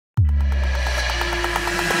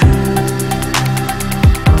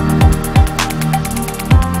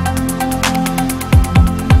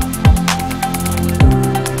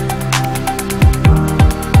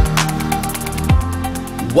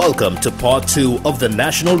Welcome to part 2 of the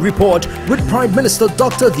National Report with Prime Minister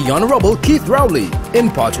Dr. The Honorable Keith Rowley.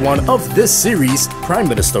 In part 1 of this series, Prime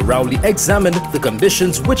Minister Rowley examined the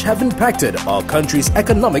conditions which have impacted our country's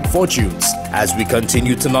economic fortunes. As we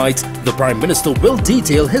continue tonight, the Prime Minister will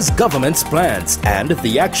detail his government's plans and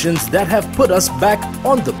the actions that have put us back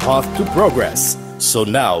on the path to progress. So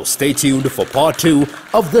now, stay tuned for part 2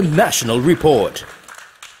 of the National Report.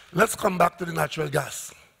 Let's come back to the natural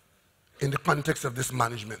gas in the context of this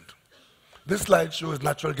management. This slide shows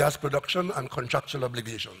natural gas production and contractual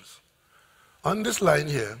obligations. On this line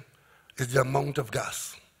here is the amount of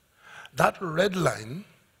gas. That red line,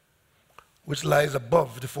 which lies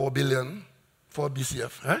above the 4 billion, 4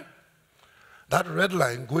 BCF, right? That red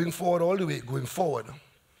line going forward, all the way going forward,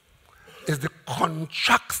 is the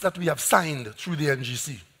contracts that we have signed through the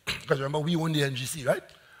NGC. Because remember, we own the NGC, right?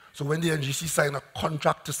 So when the NGC sign a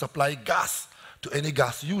contract to supply gas to any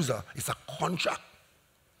gas user, it's a contract.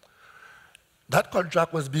 That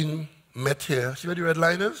contract was being met here. See where the red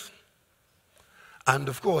line is? And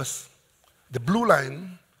of course, the blue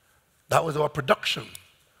line, that was our production.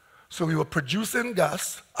 So we were producing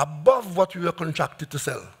gas above what we were contracted to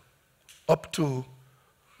sell up to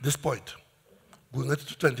this point, going into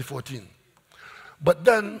 2014. But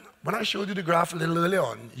then, when I showed you the graph a little earlier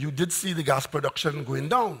on, you did see the gas production going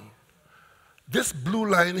down. This blue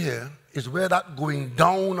line here is where that going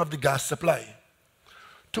down of the gas supply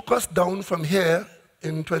took us down from here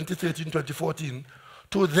in 2013, 2014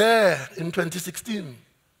 to there in 2016.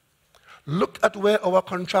 Look at where our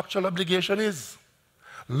contractual obligation is.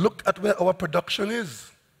 Look at where our production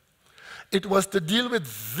is. It was to deal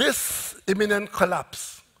with this imminent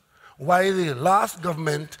collapse why the last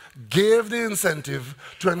government gave the incentive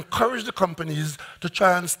to encourage the companies to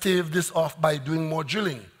try and stave this off by doing more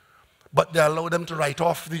drilling. But they allowed them to write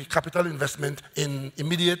off the capital investment in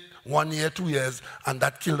immediate 1 year, 2 years, and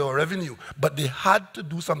that killed our revenue. But they had to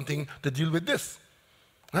do something to deal with this.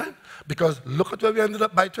 Right? Because look at where we ended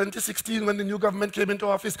up by 2016 when the new government came into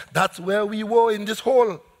office. That's where we were in this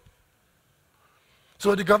hole.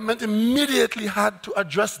 So the government immediately had to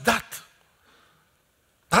address that.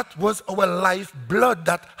 That was our lifeblood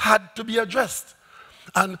that had to be addressed.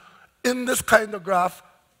 And in this kind of graph,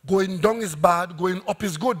 going down is bad, going up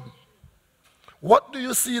is good. What do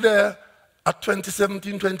you see there at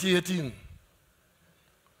 2017, 2018?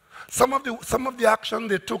 Some of the action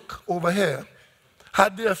they took over here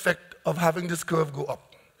had the effect of having this curve go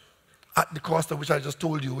up at the cost of which I just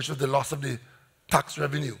told you, which was the loss of the tax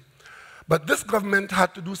revenue. But this government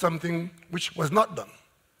had to do something which was not done.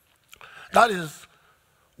 That is,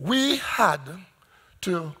 we had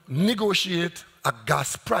to negotiate a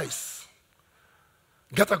gas price,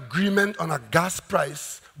 get agreement on a gas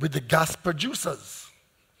price with the gas producers.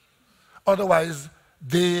 Otherwise,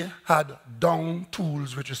 they had down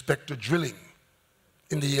tools with respect to drilling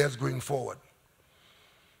in the years going forward.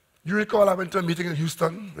 You recall I went to a meeting in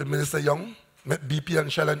Houston with Minister Young, met BP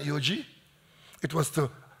and Shell and EOG. It was to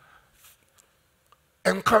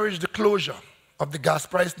encourage the closure of the gas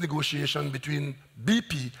price negotiation between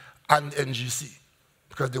BP and NGC,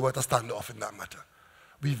 because they were at a standoff in that matter.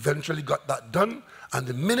 We eventually got that done, and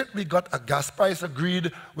the minute we got a gas price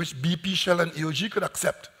agreed, which BP, Shell, and EOG could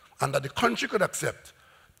accept, and that the country could accept,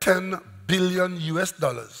 $10 billion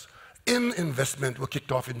in investment were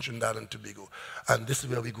kicked off in Trinidad and Tobago. And this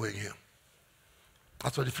is where we're going here.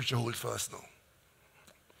 That's what the future holds for us now.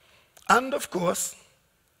 And of course,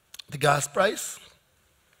 the gas price,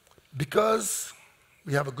 because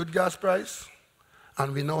we have a good gas price,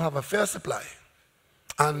 and we now have a fair supply,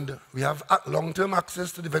 and we have long-term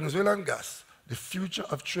access to the Venezuelan gas, the future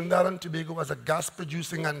of Trinidad and Tobago as a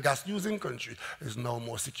gas-producing and gas-using country is now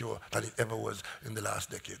more secure than it ever was in the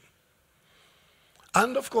last decade.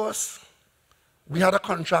 And of course, we had a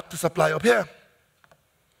contract to supply up here.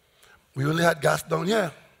 We only had gas down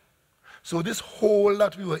here. So this hole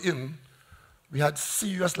that we were in, we had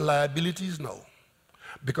serious liabilities now,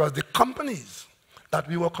 because the companies that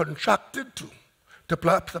we were contracted to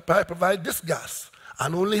provide this gas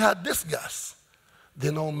and only had this gas, they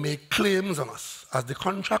now make claims on us, as the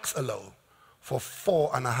contracts allow, for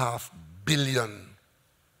 $4.5 billion.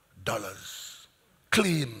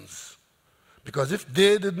 Claims. Because if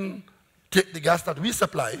they didn't take the gas that we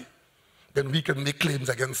supply, then we can make claims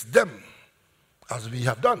against them, as we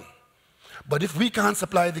have done. But if we can't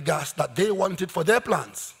supply the gas that they wanted for their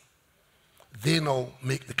plants, they now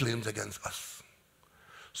make the claims against us.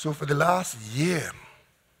 So for the last year,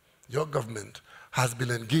 your government has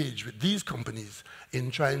been engaged with these companies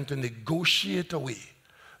in trying to negotiate away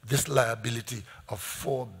this liability of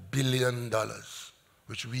 $4 billion,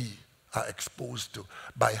 which we are exposed to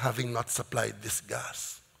by having not supplied this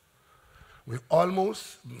gas.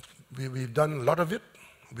 We've done a lot of it.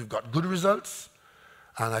 We've got good results.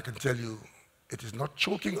 And I can tell you, it is not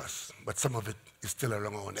choking us, but some of it is still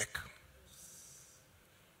around our neck.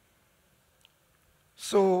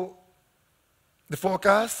 So the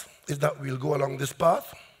forecast is that we'll go along this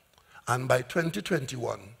path, and by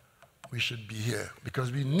 2021, we should be here,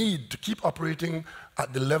 because we need to keep operating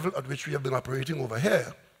at the level at which we have been operating over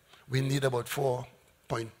here. We need about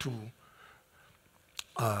 4.2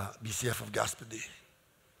 BCF of gas per day.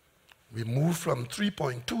 We moved from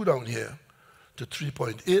 3.2 down here to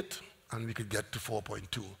 3.8, and we could get to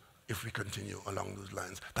 4.2 if we continue along those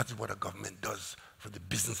lines. That is what a government does for the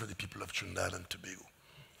business of the people of Trinidad and Tobago.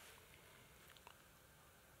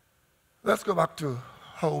 Let's go back to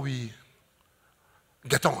how we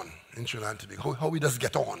get on in Trinidad and Tobago, how we just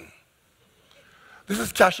get on. This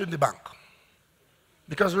is cash in the bank.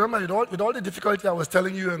 Because remember, with all the difficulty I was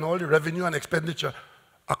telling you and all the revenue and expenditure,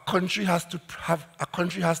 a country has to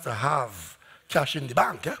have cash in the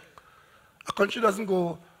bank. Yeah? A country doesn't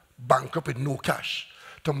go bankrupt with no cash.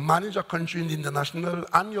 To manage a country in the international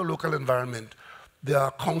and your local environment, there are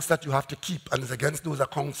accounts that you have to keep, and it's against those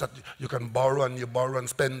accounts that you can borrow and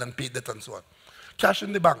spend and pay debt and so on. Cash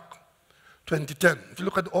in the bank, 2010. If you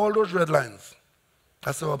look at all those red lines,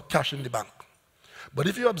 that's our cash in the bank. But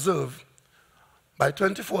if you observe, by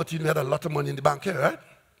 2014, we had a lot of money in the bank here, right?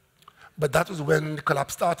 But that was when the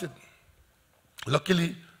collapse started.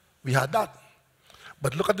 Luckily, we had that.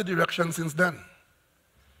 But look at the direction since then.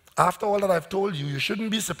 After all that I've told you, you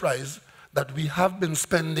shouldn't be surprised that we have been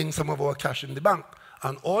spending some of our cash in the bank.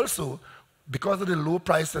 And also, because of the low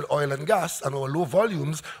price of oil and gas and our low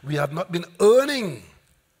volumes, we have not been earning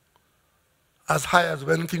as high as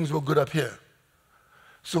when things were good up here.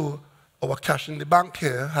 So our cash in the bank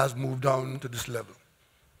here has moved down to this level.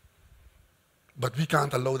 But we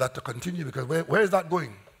can't allow that to continue, because where is that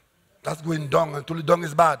going? That's going down until the down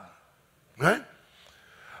is bad, right?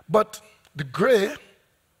 But the gray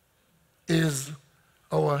is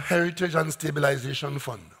our Heritage and Stabilization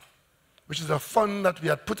Fund, which is a fund that we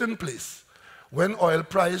had put in place. When oil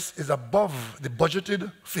price is above the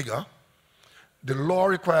budgeted figure, the law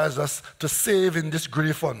requires us to save in this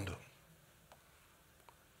gray fund.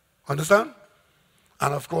 Understand?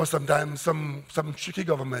 And of course, sometimes some tricky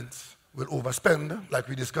governments will overspend, like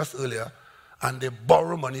we discussed earlier, and they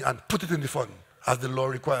borrow money and put it in the fund, as the law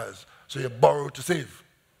requires. So you borrow to save.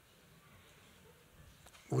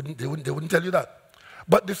 They wouldn't tell you that.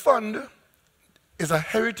 But the fund is a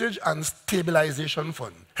Heritage and Stabilization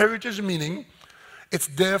Fund. Heritage meaning it's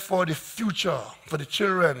there for the future, for the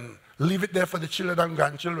children. Leave it there for the children and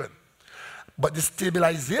grandchildren. But the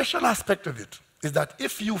stabilization aspect of it is that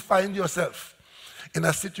if you find yourself in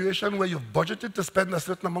a situation where you've budgeted to spend a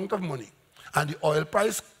certain amount of money and the oil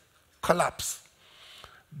price collapse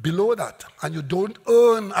below that, and you don't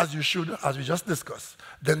earn as you should, as we just discussed,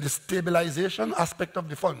 then the stabilization aspect of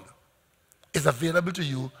the fund is available to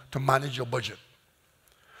you to manage your budget.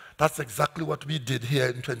 That's exactly what we did here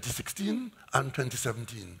in 2016 and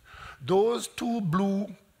 2017. Those two blue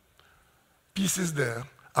pieces there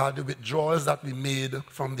are the withdrawals that we made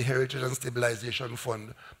from the Heritage and Stabilization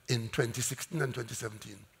Fund in 2016 and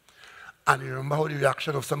 2017. And you remember how the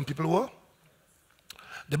reaction of some people were?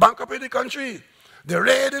 The bankrupt in the country, they're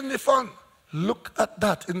raiding the fund. Look at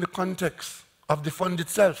that in the context of the fund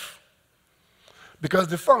itself. Because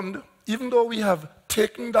the fund, even though we have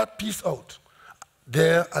taken that piece out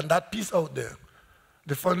there and that piece out there,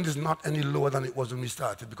 the fund is not any lower than it was when we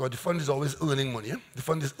started, because the fund is always earning money. The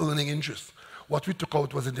fund is earning interest. What we took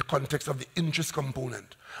out was in the context of the interest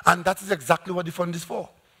component. And that is exactly what the fund is for.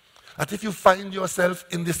 That if you find yourself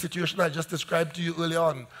in the situation I just described to you earlier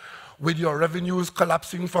on, with your revenues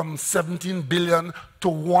collapsing from 17 billion to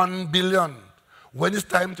 1 billion, when it's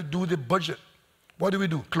time to do the budget, what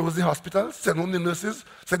do? Close the hospitals, send home the nurses,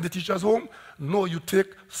 send the teachers home? No, you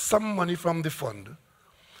take some money from the fund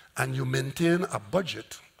and you maintain a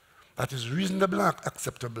budget that is reasonable and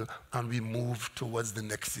acceptable, and we move towards the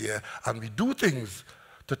next year, and we do things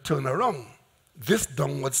to turn around this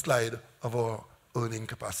downward slide of our earning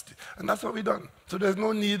capacity. And that's what we've done. So there's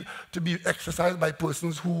no need to be exercised by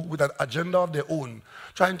persons who, with an agenda of their own,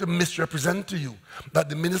 trying to misrepresent to you that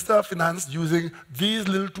the Minister of Finance using these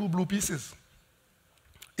little two blue pieces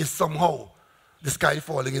is somehow the sky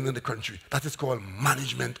falling in the country. That is called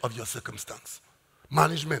management of your circumstance.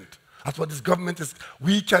 Management. That's what this government is.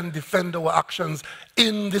 We can defend our actions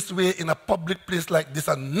in this way in a public place like this,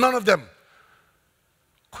 and none of them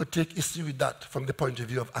could take issue with that from the point of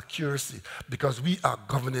view of accuracy, because we are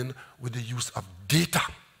governing with the use of data.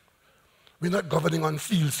 We're not governing on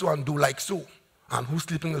feel so and do like so and who's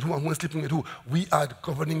sleeping with who and who's sleeping with who. We are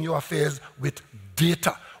governing your affairs with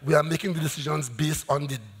data. We are making the decisions based on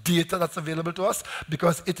the data that's available to us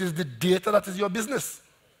because it is the data that is your business.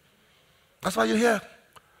 That's why you're here.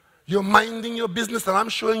 You're minding your business and I'm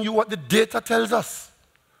showing you what the data tells us.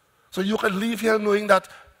 So you can leave here knowing that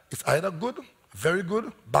it's either good, very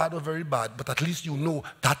good, bad or very bad, but at least you know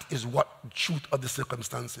that is what the truth of the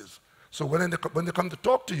circumstances. So when they come to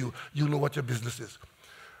talk to you, you know what your business is.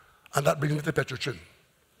 And that brings me to Petrotrin.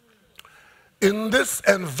 In this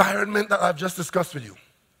environment that I've just discussed with you,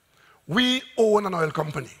 we own an oil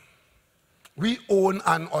company. We own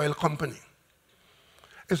an oil company.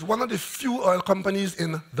 It's one of the few oil companies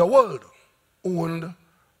in the world owned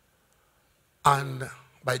and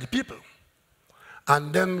by the people.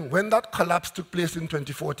 And then when that collapse took place in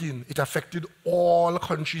 2014, it affected all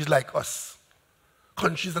countries like us.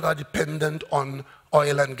 Countries that are dependent on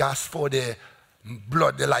oil and gas for their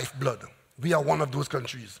blood, their lifeblood. We are one of those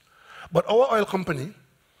countries. But our oil company,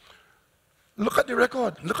 look at the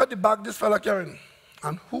record. Look at the bag this fella carrying.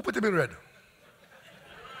 And who put him in red?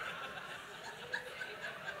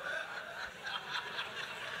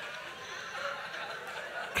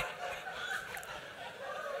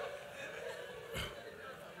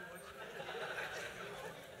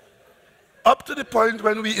 Up to the point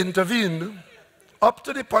when we intervened,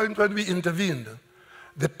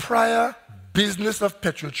 the prior business of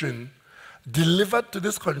Petrotrin delivered to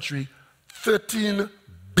this country $13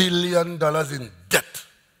 billion in debt.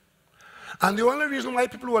 And the only reason why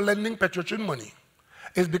people were lending Petrotrin money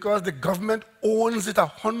is because the government owns it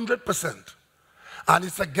 100%. And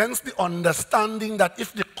it's against the understanding that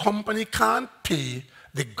if the company can't pay,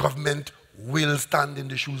 the government will stand in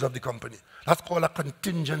the shoes of the company. That's called a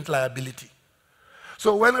contingent liability.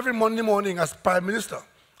 So when every Monday morning as Prime Minister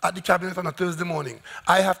at the Cabinet on a Thursday morning,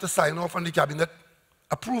 I have to sign off on the Cabinet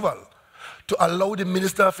approval to allow the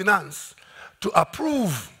Minister of Finance to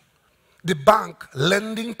approve the bank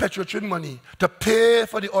lending Petrotrin money to pay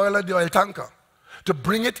for the oil at the oil tanker, to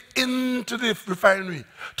bring it into the refinery,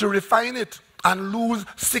 to refine it and lose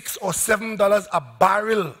 $6 or $7 a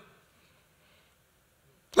barrel.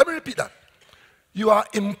 Let me repeat that. You are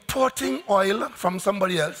importing oil from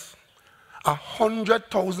somebody else,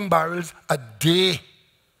 100,000 barrels a day,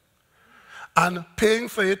 and paying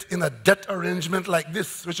for it in a debt arrangement like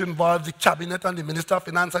this, which involves the Cabinet and the Minister of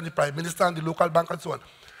Finance and the Prime Minister and the local bank and so on.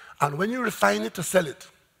 And when you refine it to sell it,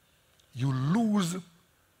 you lose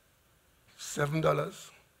 $7,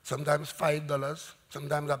 sometimes $5,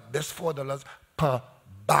 sometimes at best $4 per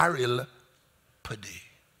barrel per day.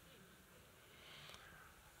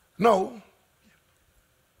 Now,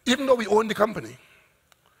 even though we own the company,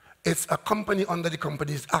 it's a company under the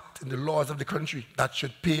Companies Act in the laws of the country that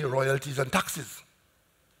should pay royalties and taxes.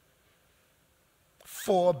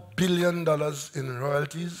 $4 billion in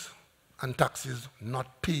royalties and taxes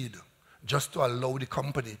not paid just to allow the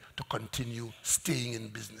company to continue staying in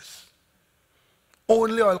business.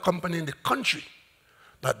 Only oil company in the country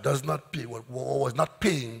that does not pay or was not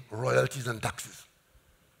paying royalties and taxes.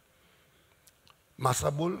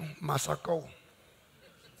 Massa bull, massa cow.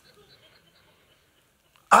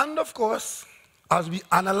 And of course, as we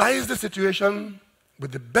analyze the situation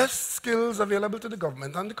with the best skills available to the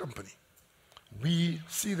government and the company, we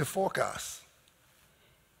see the forecast.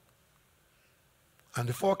 And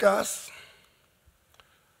the forecast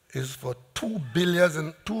is for $2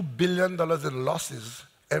 billion in losses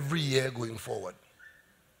every year going forward.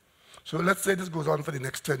 So let's say this goes on for the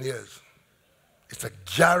next 10 years. It's a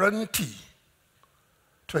guarantee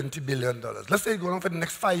 $20 billion. Let's say it goes on for the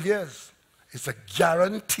next 5 years. It's a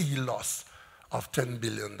guarantee loss of $10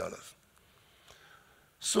 billion.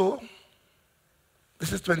 So,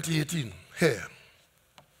 this is 2018 here.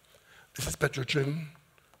 This is Petrotrin,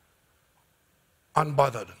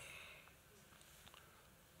 unbothered.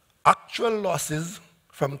 Actual losses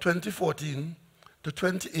from 2014 to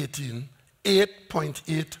 2018,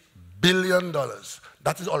 $8.8 billion.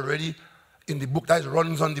 That is already in the book, that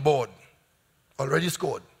runs on the board, already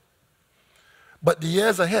scored. But the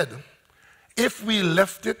years ahead, if we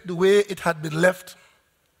left it the way it had been left,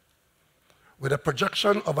 with a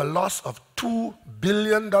projection of a loss of $2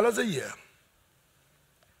 billion a year,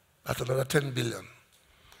 that's another $10 billion.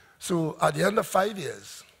 So at the end of 5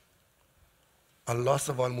 years, a loss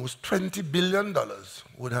of almost $20 billion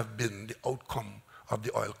would have been the outcome of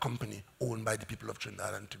the oil company owned by the people of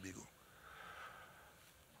Trinidad and Tobago.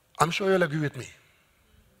 I'm sure you'll agree with me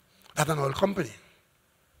that an oil company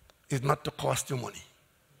is not to cost you money.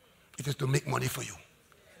 It is to make money for you.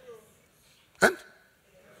 And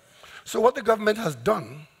so what the government has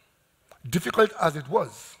done, difficult as it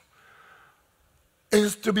was,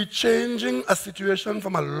 is to be changing a situation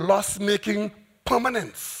from a loss-making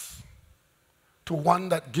permanence to one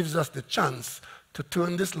that gives us the chance to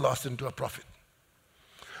turn this loss into a profit.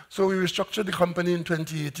 So we restructured the company in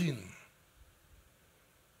 2018.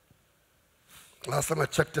 Last time I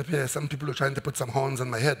checked up here, some people were trying to put some horns on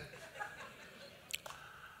my head.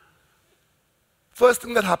 First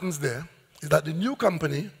thing that happens there is that the new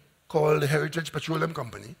company, called the Heritage Petroleum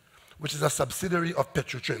Company, which is a subsidiary of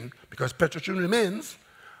Petrotrin, because Petrotrin remains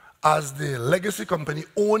as the legacy company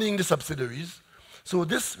owning the subsidiaries. So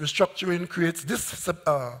this restructuring creates this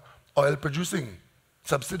oil-producing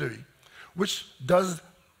subsidiary, which does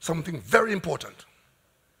something very important.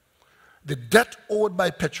 The debt owed by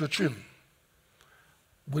Petrotrin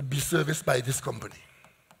would be serviced by this company.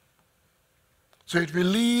 So it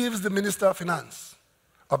relieves the Minister of Finance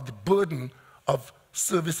of the burden of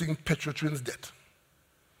servicing Petrotrin's debt,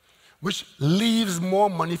 which leaves more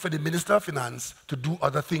money for the Minister of Finance to do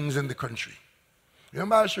other things in the country.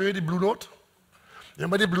 Remember I showed you the Blue Note?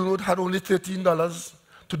 Remember the Blue Note had only $13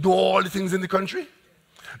 to do all the things in the country?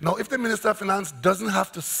 Now, if the Minister of Finance doesn't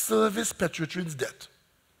have to service Petrotrin's debt,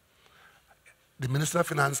 the Minister of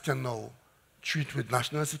Finance can now treat with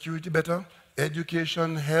national security better,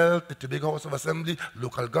 education, health, the Tobago House of Assembly,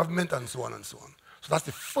 local government, and so on and so on. So that's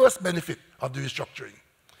the first benefit of the restructuring.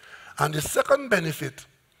 And the second benefit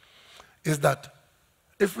is that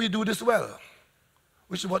if we do this well,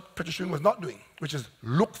 which is what Petrotrin was not doing, which is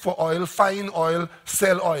look for oil, find oil,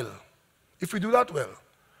 sell oil. If we do that well,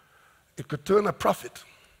 it could turn a profit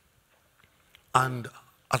and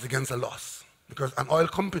as against a loss. Because an oil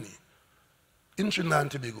company in Trinidad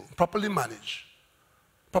and Tobago, properly managed,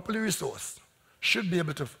 properly resourced, should be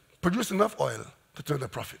able to produce enough oil to turn a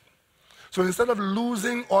profit. So instead of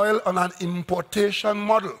losing oil on an importation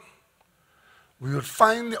model, we would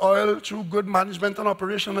find the oil through good management and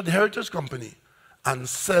operation at the Heritage Company and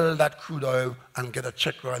sell that crude oil and get a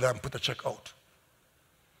check rather and put a check out.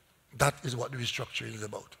 That is what the restructuring is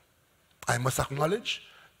about. I must acknowledge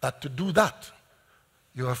that to do that,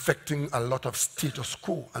 you're affecting a lot of status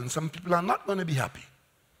quo, and some people are not going to be happy.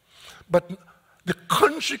 But the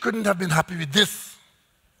country couldn't have been happy with this.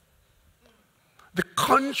 The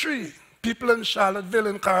country, people in Charlottesville,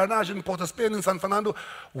 in Carnage, in Port of Spain, in San Fernando,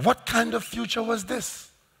 what kind of future was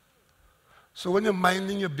this? So when you're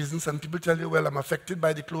minding your business and people tell you, well, I'm affected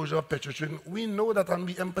by the closure of Petrotrin, we know that and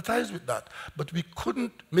we empathize with that. But we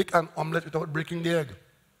couldn't make an omelette without breaking the egg.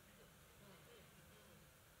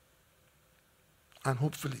 And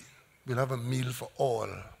hopefully, we'll have a meal for all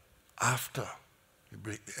after we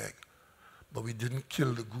break the egg. But we didn't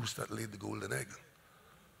kill the goose that laid the golden egg.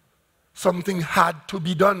 Something had to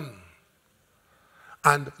be done.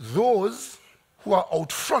 And those who are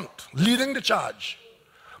out front, leading the charge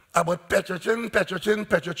about Petrotrin, Petrotrin,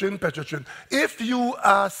 Petrotrin, Petrotrin. If you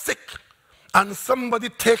are sick and somebody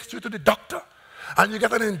takes you to the doctor and you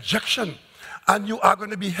get an injection and you are going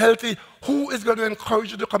to be healthy, who is going to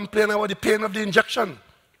encourage you to complain about the pain of the injection?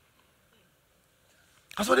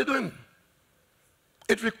 That's what they're doing.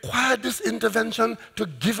 It required this intervention to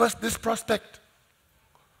give us this prospect.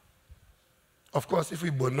 Of course, if we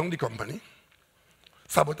burn down the company,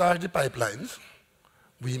 sabotage the pipelines,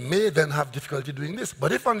 we may then have difficulty doing this.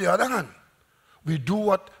 But if, on the other hand, we do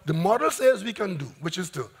what the model says we can do, which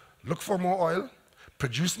is to look for more oil,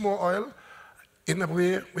 produce more oil, in a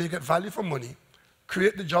way where you get value for money,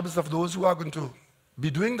 create the jobs of those who are going to be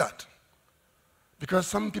doing that. Because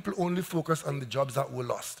some people only focus on the jobs that were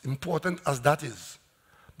lost, important as that is.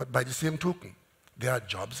 But by the same token, there are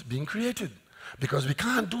jobs being created. Because we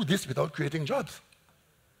can't do this without creating jobs.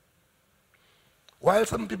 While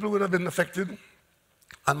some people would have been affected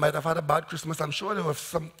and might have had a bad Christmas, I'm sure there were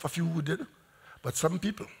a few who did, but some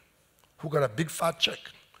people who got a big fat check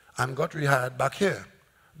and got rehired back here,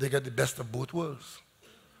 they get the best of both worlds.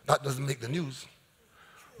 That doesn't make the news.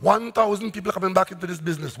 1,000 people coming back into this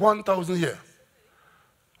business, 1,000 here.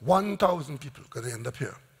 1,000 people going to end up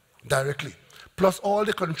here directly. Plus all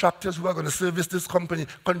the contractors who are going to service this company.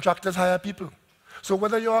 Contractors hire people. So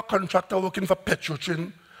whether you're a contractor working for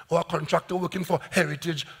Petrotrin or a contractor working for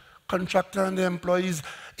Heritage, contractor and the employees,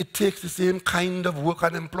 it takes the same kind of work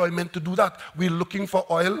and employment to do that. We're looking for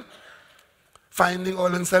oil, finding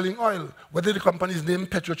oil and selling oil. Whether the company is named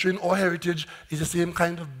Petrotrin or Heritage is the same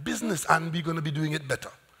kind of business, and we're going to be doing it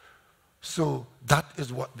better. So that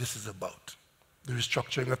is what this is about. The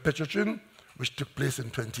restructuring of Petrotrin, which took place in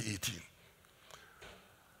 2018.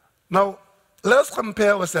 Now, let us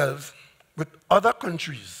compare ourselves with other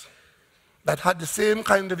countries that had the same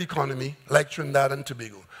kind of economy like Trinidad and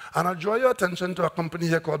Tobago. And I'll draw your attention to a company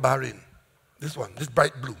here called Bahrain. This one, this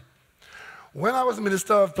bright blue. When I was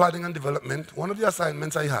Minister of Planning and Development, one of the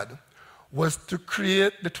assignments I had was to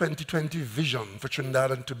create the 2020 vision for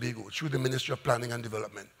Trinidad and Tobago through the Ministry of Planning and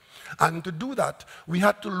Development. And to do that, we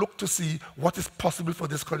had to look to see what is possible for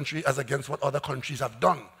this country as against what other countries have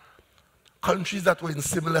done. Countries that were in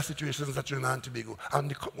similar situations as Trinidad and Tobago.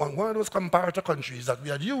 And one of those comparator countries that we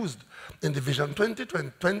had used in the Vision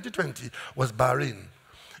 2020 was Bahrain.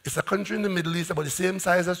 It's a country in the Middle East about the same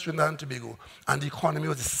size as Trinidad and Tobago, and the economy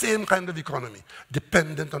was the same kind of economy,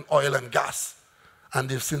 dependent on oil and gas. And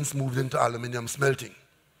they've since moved into aluminium smelting,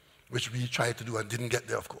 which we tried to do and didn't get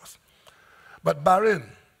there, of course. But Bahrain,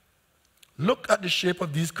 look at the shape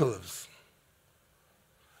of these curves.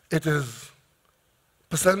 It is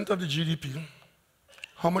percent of the GDP,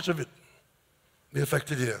 how much of it they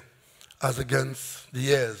affected here, as against the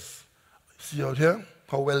years. See out here,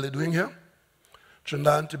 how well they're doing here?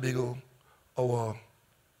 Trinidad and Tobago, our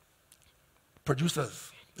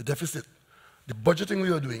producers, the deficit, the budgeting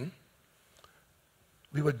we were doing,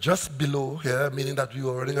 we were just below here, meaning that we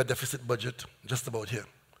were running a deficit budget just about here.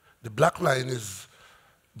 The black line is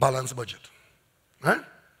balanced budget, right?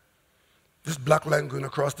 This black line going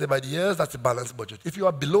across there by the years, that's a balanced budget. If you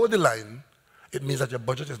are below the line, it means that your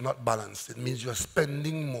budget is not balanced. It means you're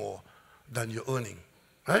spending more than you're earning,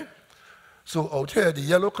 right? So out here, the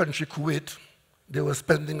yellow country, Kuwait, they were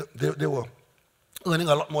earning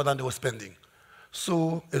a lot more than they were spending.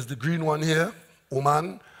 So is the green one here,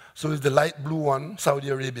 Oman. So is the light blue one, Saudi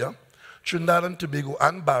Arabia. Trinidad and Tobago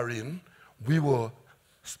and Bahrain, we were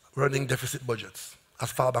running deficit budgets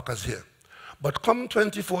as far back as here. But come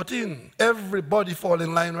 2014, everybody fall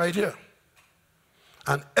in line right here.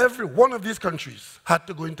 And every one of these countries had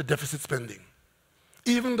to go into deficit spending.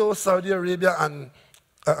 Even though Saudi Arabia and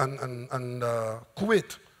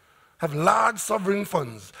Kuwait have large sovereign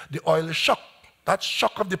funds, the oil shock, that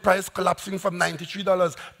shock of the price collapsing from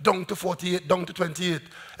 $93 down to 48, down to 28.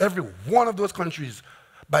 Every one of those countries,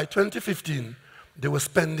 by 2015, they were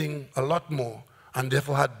spending a lot more and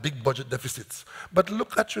therefore had big budget deficits. But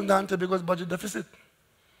look at Trinidad and Tobago's budget deficit.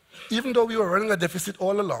 Even though we were running a deficit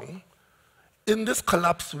all along, in this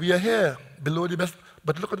collapse, we are here below the best,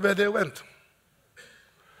 but look at where they went.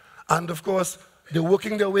 And of course, they're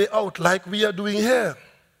working their way out like we are doing here.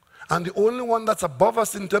 And the only one that's above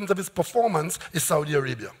us in terms of its performance is Saudi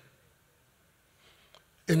Arabia.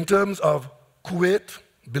 In terms of Kuwait,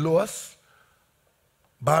 below us,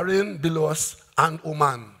 Bahrain, below us, and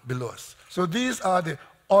Oman, below us. So these are the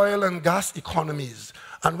oil and gas economies.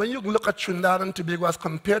 And when you look at Trinidad and Tobago as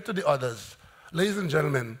compared to the others, ladies and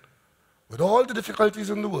gentlemen, with all the difficulties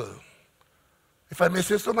in the world, if I may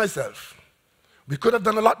say so myself, we could have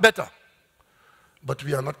done a lot better, but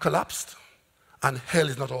we are not collapsed. And hell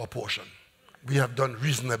is not our portion. We have done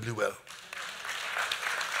reasonably well.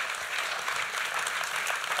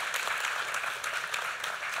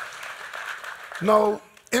 Now,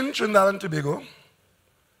 in Trinidad and Tobago,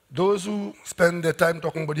 those who spend their time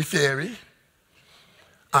talking about the theory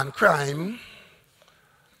and crime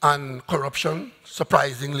and corruption,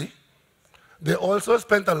 surprisingly, they also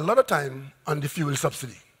spent a lot of time on the fuel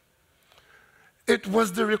subsidy. It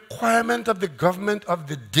was the requirement of the government of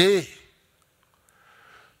the day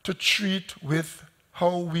to treat with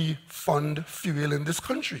how we fund fuel in this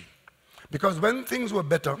country. Because when things were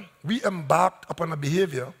better, we embarked upon a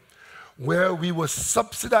behavior where we were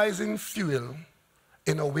subsidizing fuel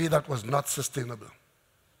in a way that was not sustainable.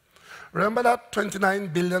 Remember that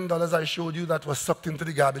 $29 billion I showed you that was sucked into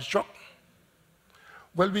the garbage truck?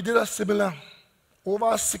 Well, we did a similar, over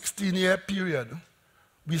a 16-year period,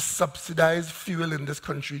 we subsidized fuel in this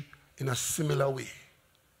country in a similar way.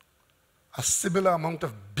 A similar amount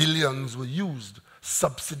of billions were used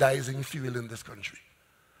subsidizing fuel in this country.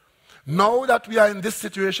 Now that we are in this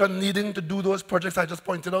situation needing to do those projects I just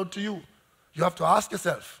pointed out to you, you have to ask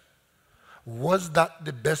yourself, was that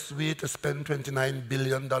the best way to spend $29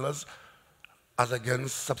 billion as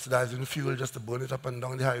against subsidizing fuel just to burn it up and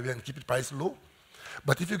down the highway and keep the price low?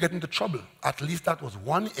 But if you get into trouble, at least that was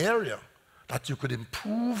one area that you could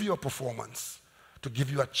improve your performance to give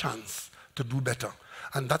you a chance to do better.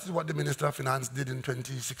 And that is what the Minister of Finance did in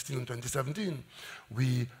 2016 and 2017.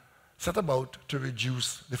 We set about to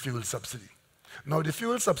reduce the fuel subsidy. Now, the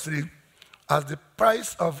fuel subsidy, as the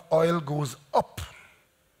price of oil goes up,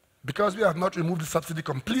 because we have not removed the subsidy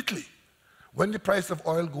completely, when the price of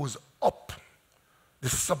oil goes up, the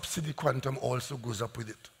subsidy quantum also goes up with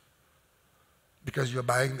it, because you're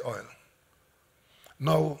buying the oil.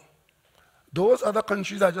 Now, those other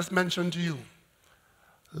countries I just mentioned to you,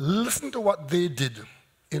 listen to what they did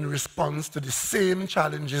in response to the same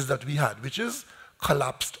challenges that we had, which is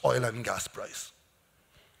collapsed oil and gas price.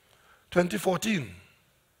 2014,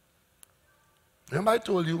 Remember I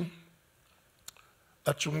told you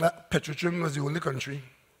that Petrotrim was the only country,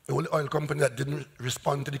 the only oil company that didn't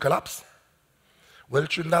respond to the collapse? Well,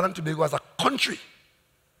 Trinidad and Tobago as a country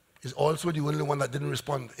is also the only one that didn't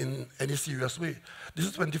respond in any serious way. This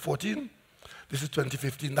is 2014, this is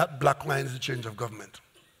 2015. That black line is the change of government.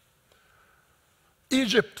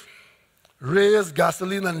 Egypt raised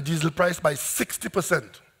gasoline and diesel price by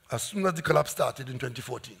 60% as soon as the collapse started in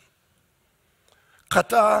 2014.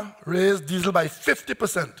 Qatar raised diesel by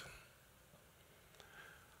 50%.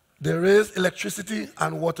 They raised electricity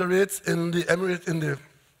and water rates in the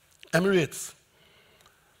Emirates.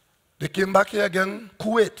 They came back here again.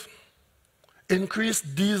 Kuwait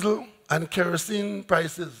increased diesel and kerosene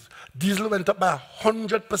prices. Diesel went up by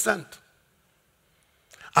 100%.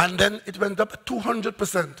 And then it went up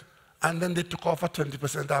 200%. And then they took off at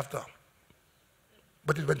 20% after.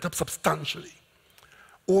 But it went up substantially.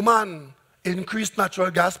 Oman increased natural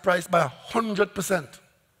gas price by 100%.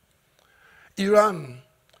 Iran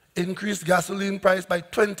increased gasoline price by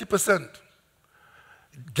 20%.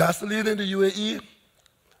 Gasoline in the UAE,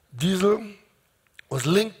 diesel, was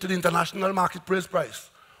linked to the international marketplace price.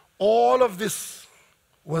 All of this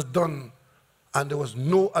was done, and there was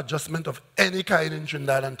no adjustment of any kind in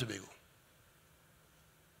Trinidad and Tobago.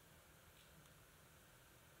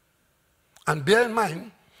 And bear in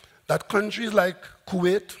mind that countries like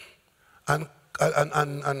Kuwait and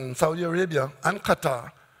Saudi Arabia and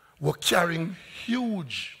Qatar were carrying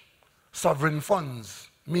huge sovereign funds,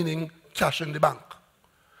 meaning cash in the bank.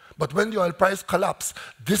 But when the oil price collapsed,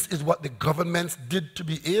 this is what the governments did to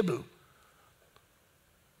be able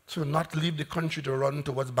to not leave the country to run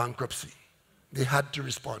towards bankruptcy. They had to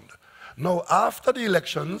respond. Now, after the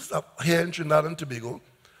elections here in Trinidad and Tobago,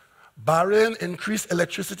 Bahrain increased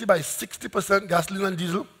electricity by 60%, gasoline and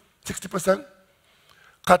diesel, 60%.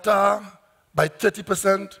 Qatar by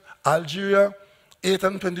 30%, Algeria 8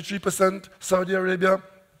 and 23%, Saudi Arabia,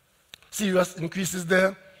 serious increases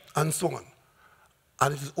there, and so on.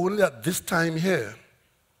 And it is only at this time here,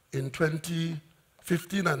 in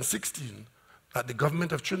 2015 and 16, that the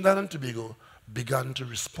government of Trinidad and Tobago began to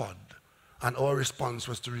respond. And our response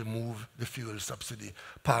was to remove the fuel subsidy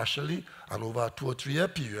partially, and over a 2 or 3 year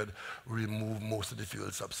period, we removed most of the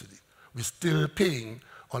fuel subsidy. We're still paying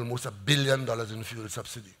almost $1 billion in fuel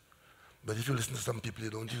subsidy. But if you listen to some people, you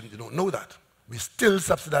don't know that. We're still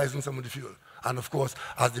subsidizing some of the fuel. And of course,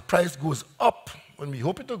 as the price goes up, when we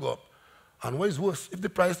hope it to go up, and what is worse, if the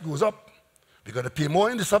price goes up, we're going to pay more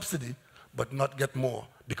in the subsidy, but not get more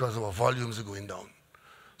because our volumes are going down.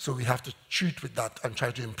 So we have to treat with that and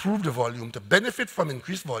try to improve the volume to benefit from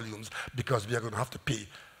increased volumes, because we are going to have to pay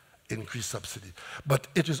increased subsidy. But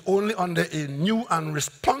it is only under a new and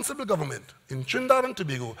responsible government in Trinidad and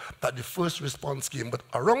Tobago that the first response came. But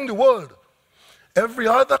around the world, every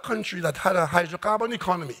other country that had a hydrocarbon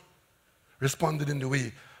economy responded in the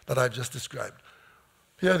way that I just described.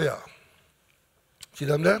 Here they are. See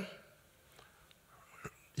them there?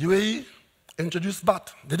 UAE introduced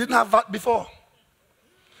VAT. They didn't have VAT before.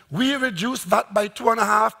 We reduced VAT by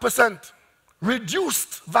 2.5%.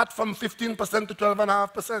 Reduced VAT from 15% to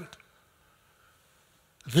 12.5%.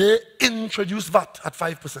 They introduced VAT at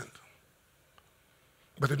 5%.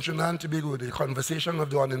 But in Trinidad and Tobago, the conversation of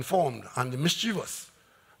the uninformed and the mischievous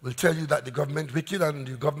will tell you that the government wicked and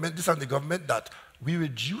the government this and the government that. We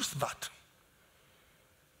reduced VAT.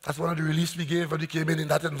 That's one of the releases we gave when we came in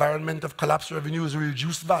that environment of collapsed revenues. We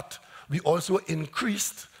reduced VAT. We also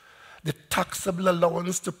increased the taxable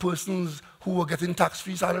allowance to persons who were getting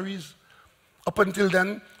tax-free salaries. Up until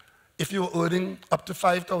then, if you were earning up to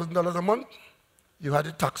 $5,000 a month, you had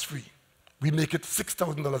it tax-free. We make it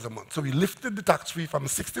 $6,000 a month. So we lifted the tax-free from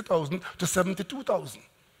 $60,000 to $72,000.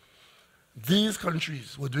 These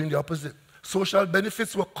countries were doing the opposite. Social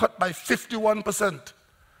benefits were cut by 51%.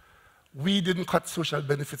 We didn't cut social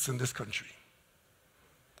benefits in this country.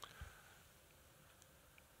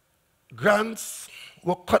 Grants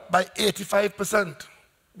were cut by 85%.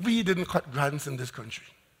 We didn't cut grants in this country.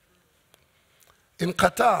 In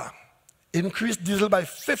Qatar, increased diesel by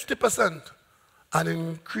 50% and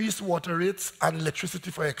increased water rates and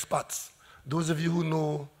electricity for expats. Those of you who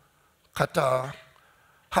know Qatar,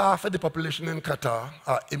 half of the population in Qatar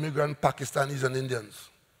are immigrant Pakistanis and Indians.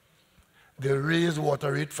 They raise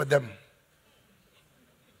water rate for them.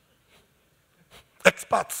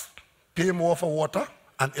 Expats pay more for water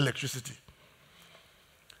and electricity.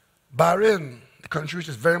 Bahrain, the country which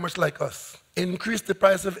is very much like us, increased the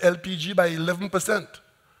price of LPG by 11%,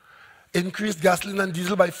 increased gasoline and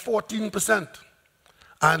diesel by 14%,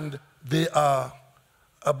 and they have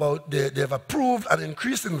approved an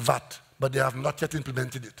increase in VAT, but they have not yet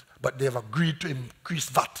implemented it. But they have agreed to increase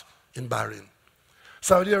VAT in Bahrain.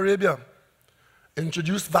 Saudi Arabia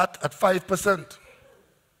introduced VAT at 5%.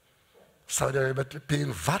 Saudi Arabia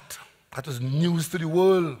paying VAT. That was news to the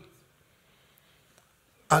world.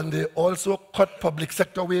 And they also cut public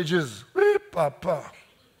sector wages. Papa.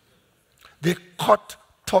 They cut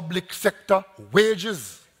public sector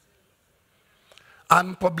wages.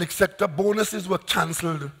 And public sector bonuses were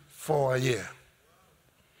cancelled for a year.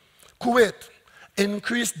 Kuwait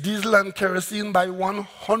increased diesel and kerosene by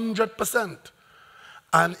 100%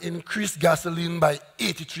 and increased gasoline by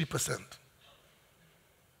 83%.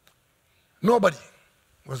 Nobody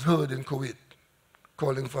was heard in Kuwait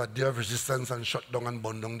calling for a day of resistance and shut down and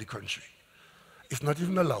burn down the country. It's not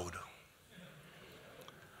even allowed.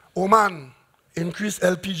 Oman increased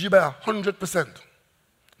LPG by 100%.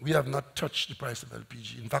 We have not touched the price of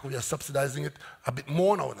LPG. In fact, we are subsidizing it a bit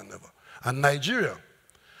more now than ever. And Nigeria,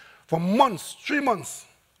 for months, 3 months,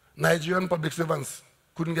 Nigerian public servants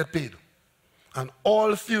couldn't get paid. And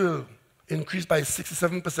all fuel increased by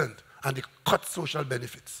 67%, and they cut social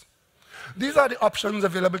benefits. These are the options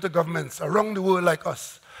available to governments around the world like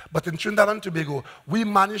us. But in Trinidad and Tobago, we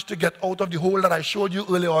managed to get out of the hole that I showed you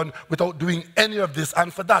earlier on without doing any of this.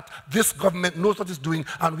 And for that, this government knows what it's doing,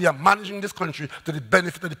 and we are managing this country to the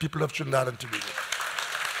benefit of the people of Trinidad and Tobago.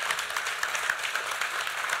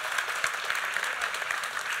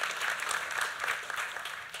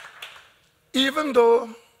 Even though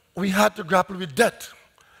we had to grapple with debt,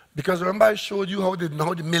 because remember I showed you how the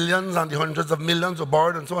millions and the hundreds of millions were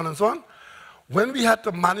borrowed and so on and so on. When we had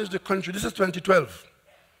to manage the country, this is 2012,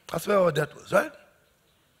 that's where our debt was, right?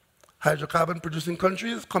 Hydrocarbon producing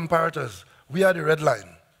countries, comparators. We are the red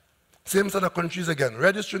line. Same set of countries again.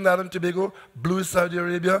 Red is Trinidad and Tobago, blue is Saudi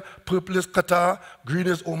Arabia, purple is Qatar, green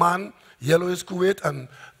is Oman, yellow is Kuwait, and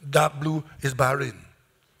dark blue is Bahrain.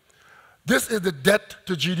 This is the debt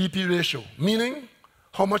to GDP ratio, meaning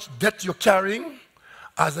how much debt you're carrying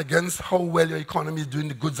as against how well your economy is doing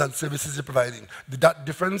the goods and services you're providing. That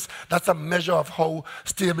difference, that's a measure of how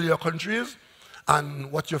stable your country is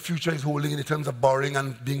and what your future is holding in terms of borrowing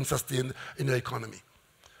and being sustained in your economy.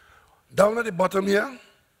 Down at the bottom here,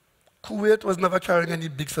 Kuwait was never carrying any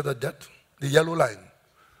big set of debt, the yellow line.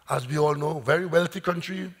 As we all know, very wealthy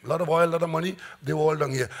country, a lot of oil, a lot of money, they were all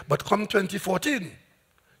down here. But come 2014,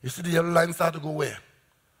 you see the yellow line start to go where?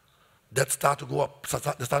 Debt start to go up,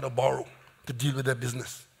 they start to borrow to deal with their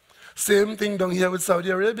business. Same thing down here with Saudi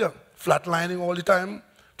Arabia, flatlining all the time.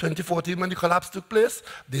 2014, when the collapse took place,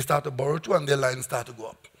 they start to borrow too, and their lines start to go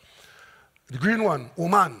up. The green one,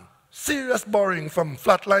 Oman, serious borrowing from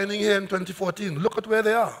flatlining here in 2014. Look at where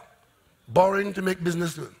they are, borrowing to make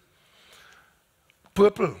business with.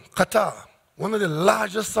 Purple, Qatar, one of the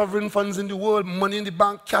largest sovereign funds in the world, money in the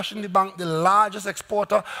bank, cash in the bank, the largest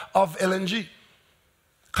exporter of LNG.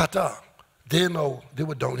 Qatar, they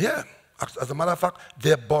were down here. As a matter of fact,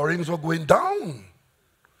 their borrowings were going down.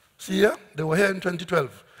 See here? They were here in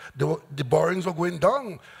 2012. The borrowings were going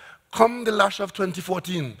down. Come the lash of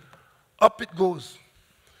 2014, up it goes.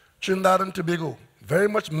 Trinidad and Tobago, very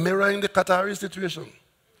much mirroring the Qatari situation.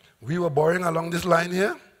 We were borrowing along this line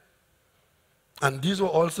here. And these were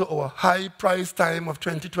also our high price time of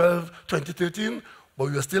 2012, 2013, but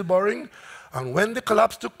we were still borrowing. And when the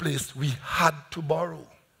collapse took place, we had to borrow.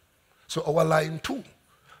 So our line too.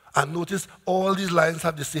 And notice all these lines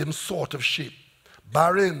have the same sort of shape.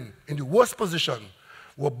 Bahrain, in the worst position,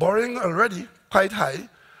 were borrowing already quite high.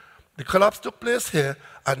 The collapse took place here,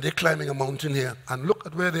 and they're climbing a mountain here. And look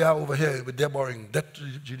at where they are over here with their borrowing, debt to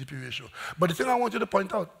GDP ratio. But the thing I want you to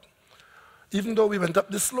point out, even though we went up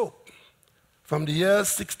this slope, from the years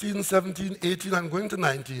 16, 17, 18, and going to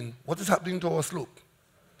 19, what is happening to our slope?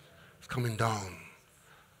 It's coming down.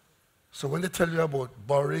 So when they tell you about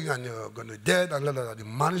borrowing and you're going to be dead and the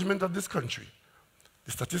management of this country,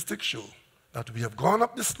 the statistics show that we have gone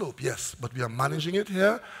up the slope, yes, but we are managing it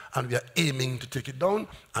here and we are aiming to take it down,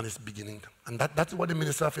 and it's beginning. And that's what the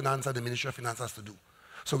Minister of Finance and the Ministry of Finance has to do.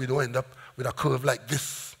 So we don't end up with a curve like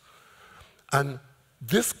this. And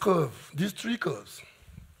this curve, these three curves,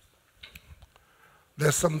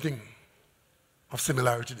 there's something of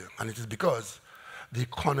similarity there, and it is because the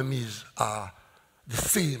economies are the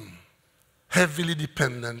same, heavily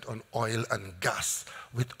dependent on oil and gas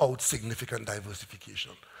without significant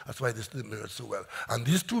diversification. That's why this mirrors so well. And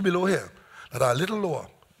these two below here, that are a little lower,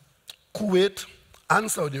 Kuwait and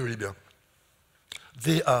Saudi Arabia,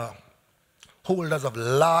 they are holders of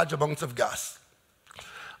large amounts of gas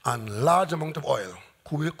and large amount of oil.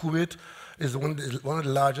 Kuwait is one of the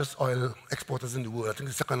largest oil exporters in the world. I think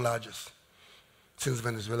the second largest, since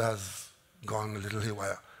Venezuela has gone a little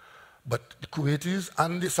haywire. But the Kuwaitis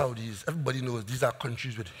and the Saudis, everybody knows these are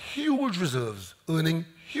countries with huge reserves, earning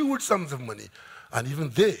huge sums of money. And even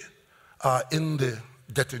they are in the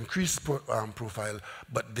debt increase profile,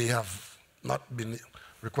 but they have not been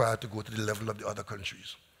required to go to the level of the other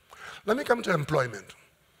countries. Let me come to employment.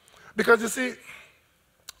 Because you see,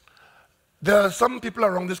 there are some people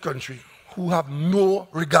around this country who have no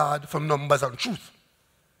regard for numbers and truth.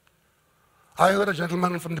 I heard a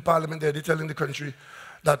gentleman from the parliament there telling the country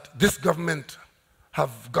that this government has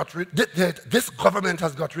got rid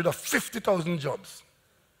of 50,000 jobs.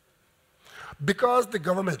 Because the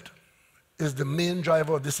government is the main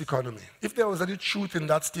driver of this economy. If there was any truth in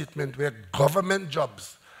that statement where government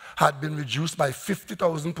jobs had been reduced by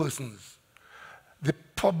 50,000 persons, the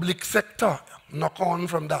public sector knock-on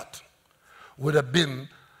from that would have been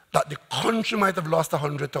that the country might have lost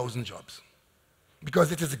 100,000 jobs.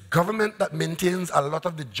 Because it is the government that maintains a lot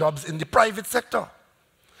of the jobs in the private sector.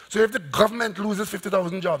 So if the government loses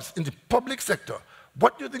 50,000 jobs in the public sector,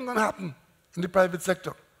 what do you think is going to happen in the private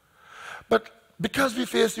sector? But because we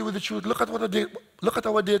face you with the truth, look at our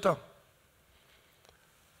data.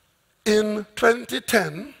 In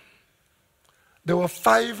 2010, there were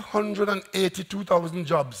 582,000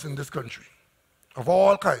 jobs in this country, of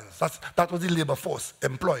all kinds. That was the labor force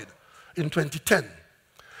employed in 2010.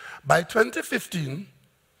 By 2015,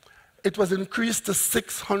 it was increased to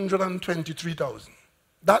 623,000.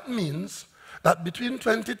 That means that between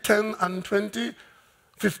 2010 and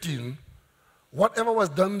 2015, whatever was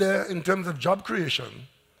done there in terms of job creation,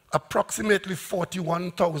 approximately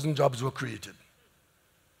 41,000 jobs were created.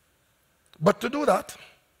 But to do that,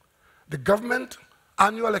 the government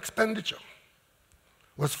annual expenditure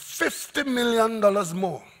was $50 million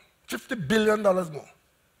more, $50 billion more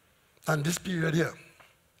than this period here.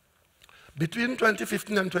 Between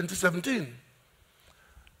 2015 and 2017,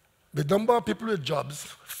 the number of people with jobs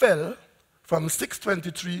fell from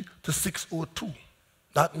 623 to 602.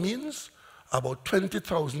 That means about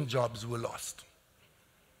 20,000 jobs were lost.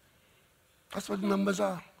 That's what the numbers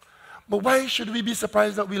are. But why should we be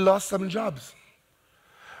surprised that we lost some jobs?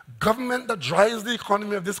 Government that drives the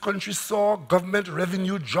economy of this country saw government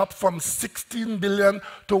revenue drop from 16 billion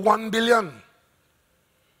to 1 billion.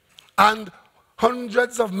 And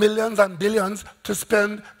hundreds of millions and billions to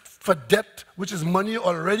spend for debt, which is money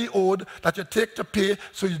already owed that you take to pay,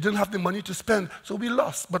 so you didn't have the money to spend. So we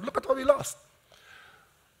lost. But look at what we lost.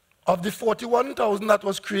 Of the 41,000 that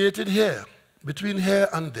was created here, between here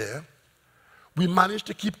and there, we managed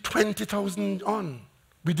to keep 20,000 on.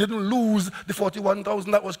 We didn't lose the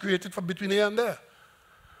 41,000 that was created from between here and there.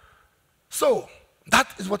 So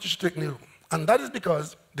that is what you should take note of. And that is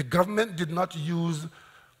because the government did not use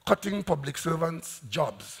cutting public servants'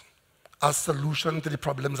 jobs as solution to the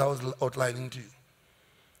problems I was outlining to you.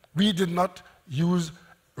 We did not use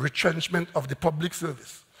retrenchment of the public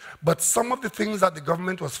service. But some of the things that the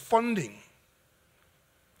government was funding,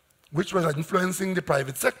 which was influencing the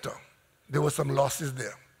private sector, there were some losses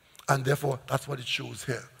there. And therefore, that's what it shows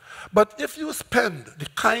here. But if you spend the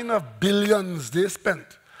kind of billions they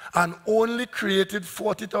spent and only created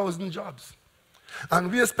 40,000 jobs,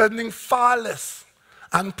 and we are spending far less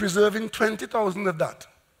and preserving 20,000 of that,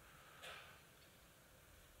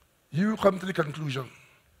 you come to the conclusion.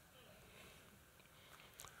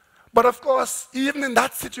 But of course, even in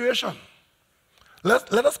that situation,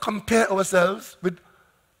 let us compare ourselves with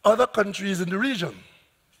other countries in the region.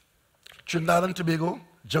 Trinidad and Tobago,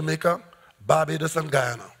 Jamaica, Barbados, and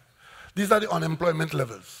Guyana. These are the unemployment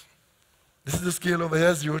levels. This is the scale over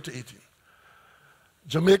here, 0 to 18.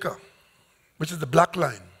 Jamaica, which is the black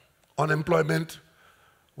line, unemployment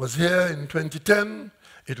was here in 2010.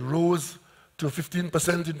 It rose to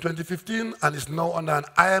 15% in 2015, and is now under an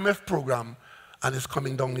IMF program, and is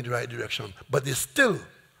coming down in the right direction. But there's still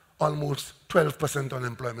almost 12%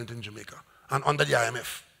 unemployment in Jamaica, and under the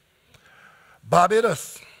IMF.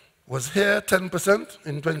 Barbados was here 10%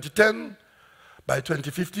 in 2010. By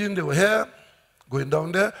 2015, they were here, going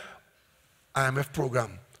down there. IMF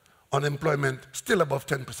program. Unemployment still above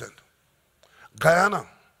 10%. Guyana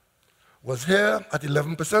was here at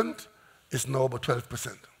 11%, is now about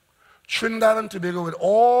 12%. Trinidad and Tobago, with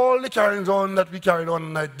all the carrying on that we carried on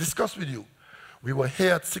and I discussed with you, we were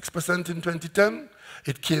here at 6% in 2010.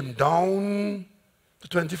 It came down to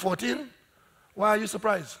 2014. Why are you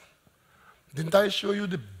surprised? Didn't I show you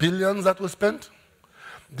the billions that were spent?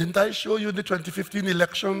 Didn't I show you the 2015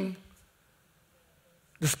 election,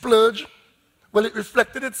 the splurge? Well, it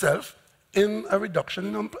reflected itself in a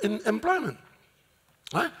reduction in employment.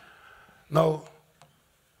 Right? Now,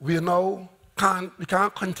 we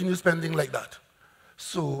can't continue spending like that.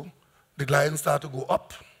 So the lines start to go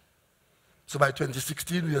up. So by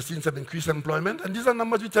 2016, we are seeing some increased employment. And these are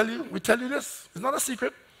numbers we tell you. We tell you this. It's not a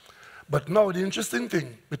secret. But now the interesting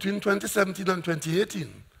thing, between 2017 and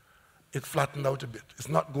 2018, it flattened out a bit. It's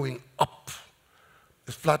not going up.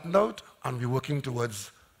 It's flattened out, and we're working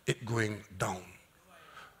towards it going down.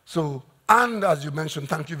 So, and as you mentioned,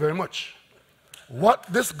 thank you very much. What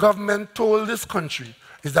this government told this country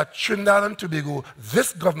is that Trinidad and Tobago,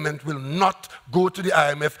 this government will not go to the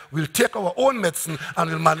IMF, we'll take our own medicine and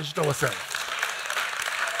we'll manage it ourselves.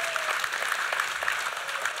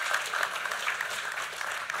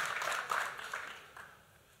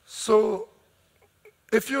 So,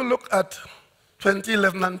 if you look at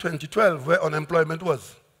 2011 and 2012, where unemployment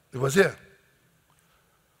was, it was here.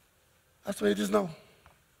 That's where it is now.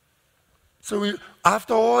 So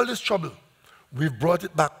after all this trouble, we've brought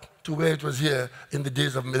it back to where it was here in the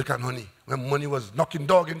days of milk and honey, when money was knocking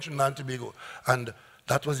dog in Trinidad and Tobago, and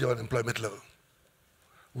that was the unemployment level.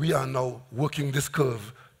 We are now working this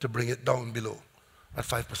curve to bring it down below, at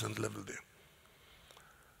 5% level there.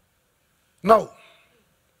 Now,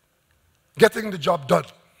 getting the job done.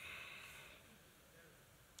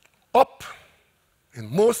 Up, in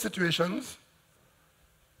most situations,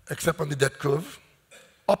 except on the debt curve,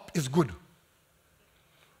 up is good,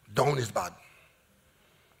 down is bad.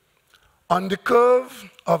 On the curve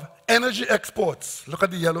of energy exports, look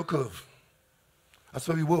at the yellow curve. That's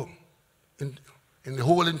where we were in the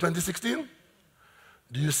hole in 2016.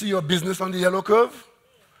 Do you see your business on the yellow curve?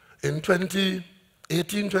 In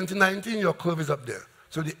 2018, 2019, your curve is up there.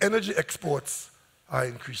 So the energy exports are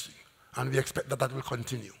increasing, and we expect that that will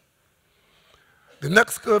continue. The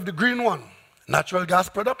next curve, the green one, natural gas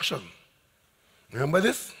production. Remember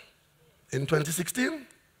this? In 2016,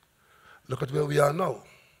 look at where we are now.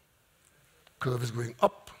 Curve is going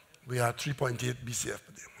up. We are 3.8 BCF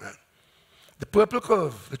per day. Right? The purple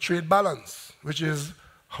curve, the trade balance, which is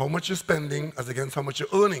how much you're spending as against how much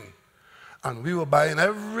you're earning. And we were buying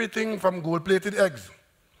everything from gold-plated eggs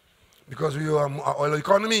because we were an oil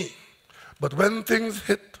economy. But when things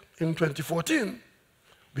hit in 2014,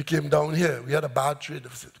 we came down here. We had a bad trade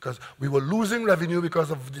deficit because we were losing revenue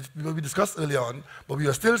because of what we discussed earlier on, but we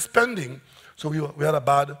were still spending, so we had a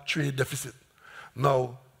bad trade deficit.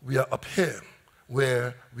 Now we are up here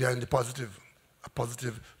where we are in a positive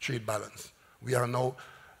trade balance. We are now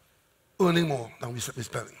earning more than we're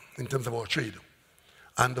spending in terms of our trade.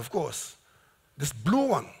 And of course, this blue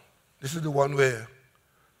one, this is the one where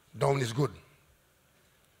down is good.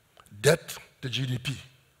 Debt to GDP.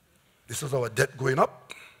 This is our debt going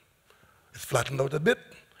up. It's flattened out a bit,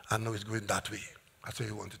 and now it's going that way. That's where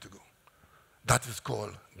you want it to go. That is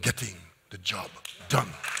called getting the job done.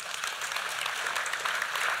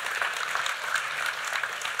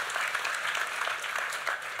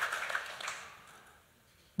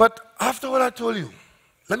 But after what I told you,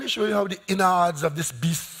 let me show you how the innards of this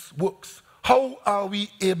beast works. How are we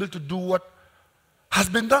able to do what has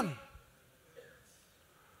been done?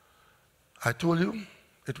 I told you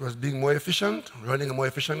it was being more efficient, running a more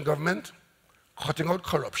efficient government, cutting out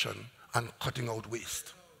corruption, and cutting out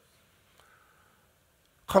waste.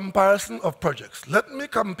 Comparison of projects. Let me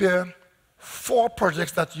compare 4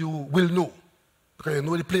 projects that you will know, because you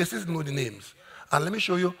know the places, you know the names. And let me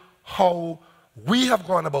show you how we have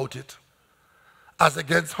gone about it as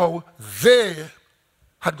against how they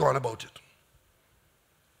had gone about it.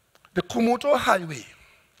 The Kumoto Highway,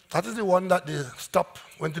 that is the one that they stopped,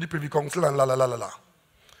 went to the Privy Council and la.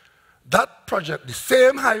 That project, the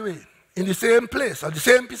same highway, in the same place, on the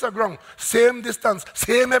same piece of ground, same distance,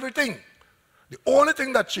 same everything. The only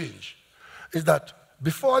thing that changed is that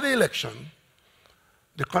before the election,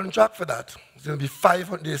 the contract for that is going to be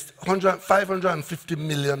 $550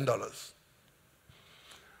 million.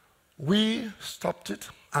 We stopped it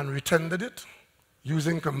and retendered it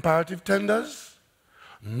using comparative tenders,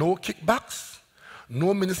 no kickbacks,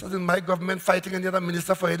 no ministers in my government fighting any other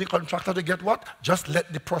minister for any contractor to get what. Just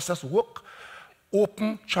let the process work.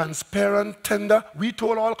 Open, transparent tender. We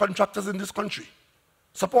told all contractors in this country,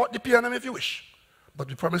 support the PNM if you wish, but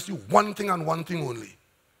we promise you one thing and one thing only,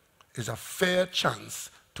 is a fair chance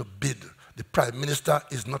to bid. The Prime Minister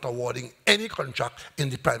is not awarding any contract in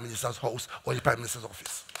the Prime Minister's house or the Prime Minister's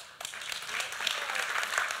office.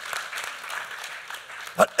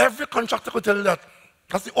 But every contractor could tell you that.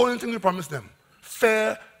 That's the only thing we promise them.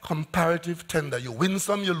 Fair, comparative tender. You win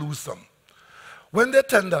some, you lose some. When they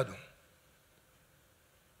tendered,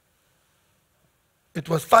 it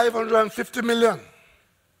was $550 million.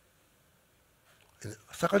 In the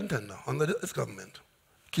second tender, under this government,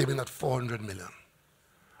 came in at $400 million.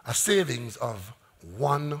 A savings of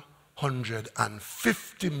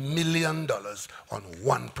 $150 million on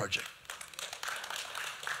one project.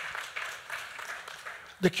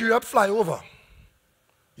 The Kirab flyover,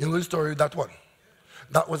 you know the story of that one.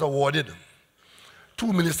 that was awarded,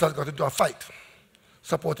 two ministers got into a fight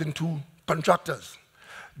supporting two contractors.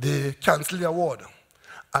 They canceled the award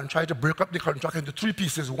and tried to break up the contract into three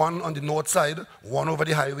pieces, one on the north side, one over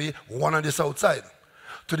the highway, one on the south side.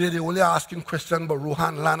 Today they're only asking questions about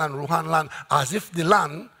Rohan land and Rohan land, as if the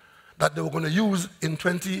land that they were going to use in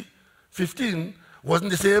 2015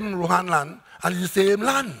 wasn't the same Rohan land and it's the same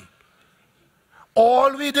land.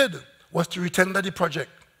 All we did was to retender the project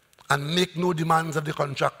and make no demands of the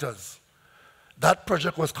contractors. That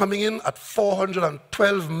project was coming in at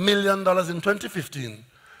 $412 million in 2015.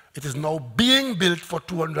 It is now being built for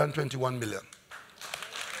 $221 million.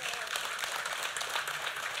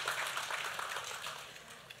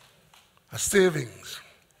 A savings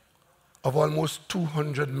of almost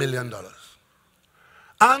 $200 million.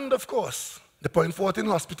 And of course, the Point 14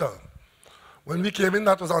 hospital. When we came in,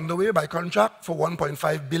 that was underway by contract for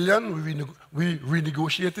 $1.5 billion. We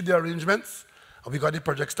renegotiated the arrangements, and we got the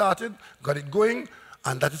project started, got it going,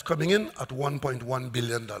 and that is coming in at $1.1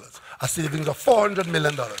 billion, a savings of $400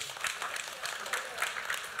 million.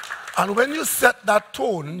 And when you set that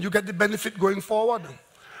tone, you get the benefit going forward,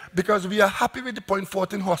 because we are happy with the Point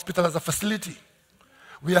 14 hospital as a facility.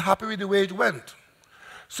 We are happy with the way it went.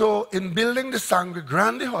 So in building the Sangre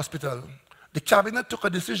Grande Hospital, the cabinet took a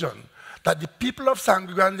decision that the people of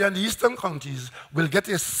Sangre Grande and the eastern counties will get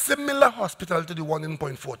a similar hospital to the one in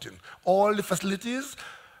Point 14. All the facilities,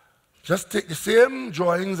 just take the same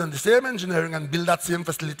drawings and the same engineering and build that same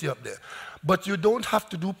facility up there. But you don't have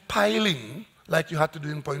to do piling like you had to do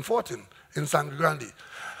in Point 14 in Sangre Grande.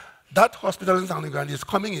 That hospital in Sangre Grande is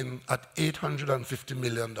coming in at $850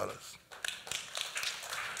 million,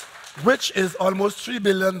 which is almost $3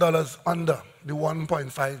 billion under the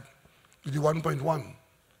 1.5, the 1.1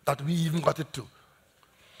 that we even got it to.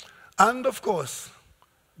 And of course,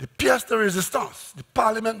 the pièce de résistance, the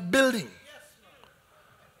parliament building.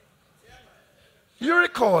 You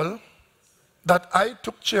recall that I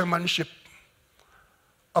took chairmanship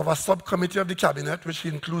of a subcommittee of the cabinet, which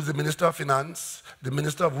includes the Minister of Finance, the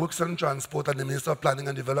Minister of Works and Transport, and the Minister of Planning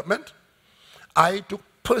and Development. I took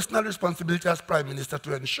personal responsibility as Prime Minister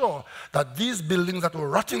to ensure that these buildings that were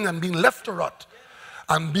rotting and being left to rot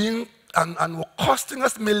and were costing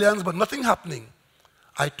us millions but nothing happening,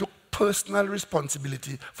 I took personal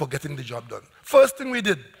responsibility for getting the job done. First thing we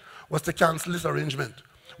did was to cancel this arrangement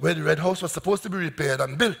where the Red House was supposed to be repaired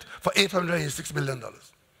and built for $886 million.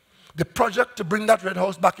 The project to bring that Red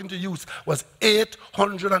House back into use was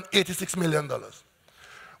 $886 million.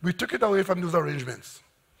 We took it away from those arrangements,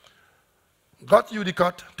 got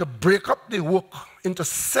UDCOT to break up the work into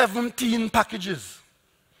 17 packages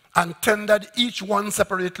and tendered each one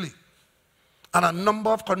separately. And a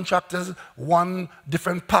number of contractors won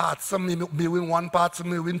different parts. Some may win one part, some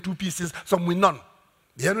may win two pieces, some win none.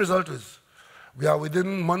 The end result is we are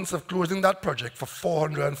within months of closing that project for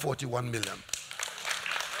 $441 million.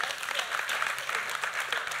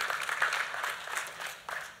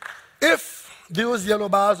 If those yellow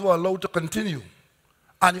bars were allowed to continue,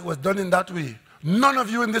 and it was done in that way, none of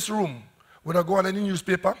you in this room would have gone on any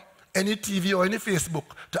newspaper, any TV, or any Facebook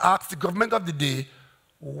to ask the government of the day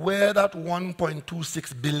where that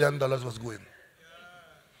 $1.26 billion was going.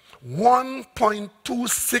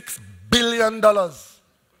 $1.26 billion.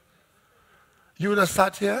 You would have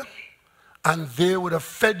sat here, and they would have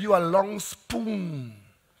fed you a long spoon,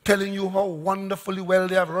 telling you how wonderfully well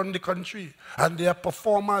they have run the country, and they are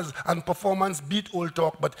performers, and performance beat old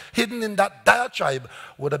talk, but hidden in that diatribe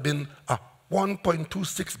would have been a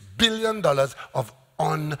 $1.26 billion of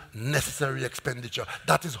unnecessary expenditure.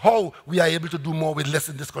 That is how we are able to do more with less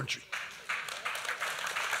in this country.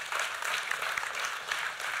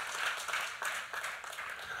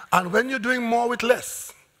 And when you're doing more with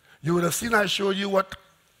less, you would have seen I showed you what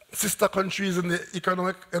sister countries in the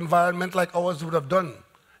economic environment like ours would have done.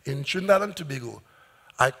 In Trinidad and Tobago,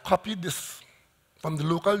 I copied this from the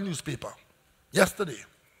local newspaper yesterday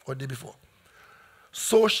or the day before.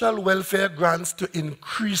 Social welfare grants to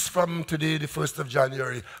increase from today, the 1st of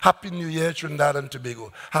January. Happy New Year, Trinidad and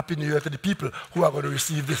Tobago. Happy New Year to the people who are going to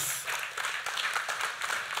receive this.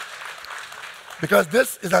 Because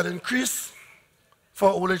this is an increase for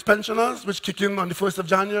old age pensioners, which kick in on the 1st of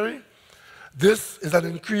January. This is an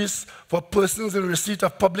increase for persons in receipt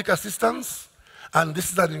of public assistance. And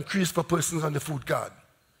this is an increase for persons on the food card.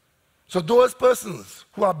 So those persons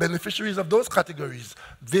who are beneficiaries of those categories,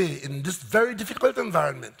 they, in this very difficult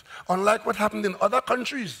environment, unlike what happened in other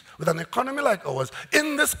countries with an economy like ours,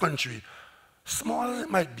 in this country, small as it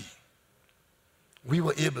might be, we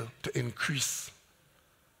were able to increase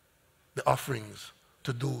the offerings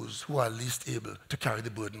to those who are least able to carry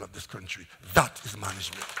the burden of this country. That is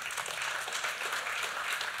management.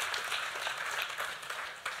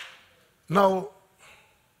 Now,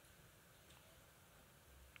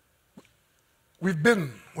 we've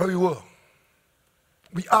been where we were.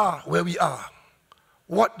 We are where we are.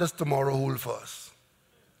 What does tomorrow hold for us?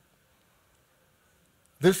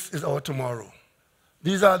 This is our tomorrow.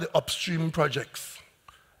 These are the upstream projects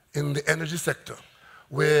in the energy sector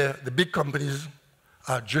where the big companies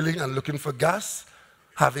are drilling and looking for gas,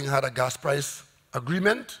 having had a gas price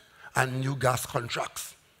agreement and new gas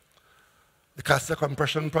contracts. The Cassia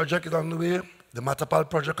Compression project is on the way. The Matapal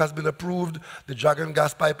project has been approved. The Dragon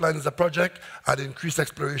gas pipeline is a project, and increased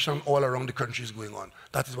exploration all around the country is going on.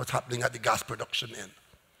 That is what's happening at the gas production end.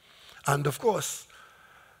 And of course,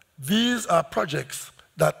 these are projects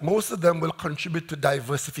that most of them will contribute to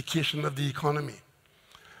diversification of the economy.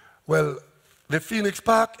 Well, the Phoenix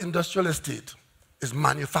Park Industrial Estate is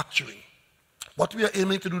manufacturing. What we are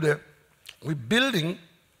aiming to do there, we're building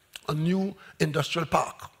a new industrial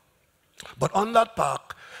park. But on that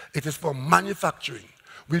park, it is for manufacturing.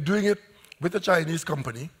 We're doing it with a Chinese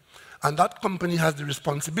company, and that company has the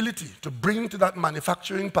responsibility to bring to that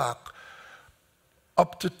manufacturing park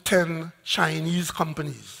up to 10 Chinese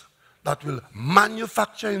companies that will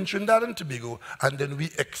manufacture in Trinidad and Tobago, and then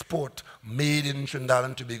we export made in Trinidad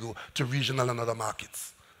and Tobago to regional and other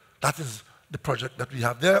markets. That is the project that we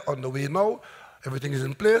have there on the way now. Everything is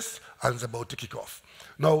in place and it's about to kick off.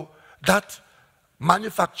 Now, that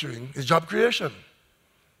manufacturing is job creation.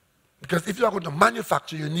 Because if you are going to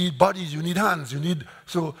manufacture, you need bodies, you need hands,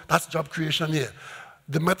 so that's job creation here.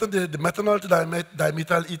 The methanol to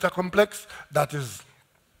dimethyl ether complex, that is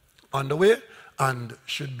on the way and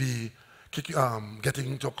should be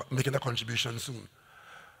making a contribution soon.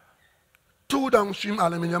 2 downstream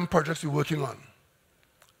aluminum projects we're working on.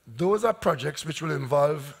 Those are projects which will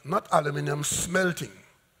involve not aluminum smelting,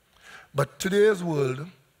 but today's world,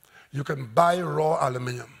 you can buy raw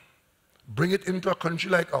aluminum, bring it into a country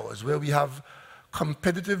like ours where we have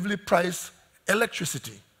competitively priced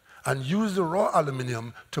electricity and use the raw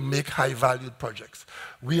aluminum to make high-valued projects.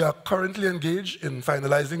 We are currently engaged in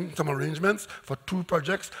finalizing some arrangements for 2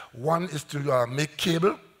 projects. One is to make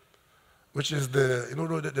cable, which is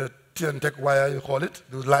the TNTech wire, you call it,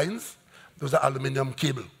 those lines. Those are aluminum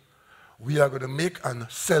cable. We are going to make and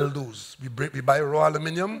sell those. We buy raw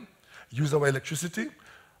aluminum, use our electricity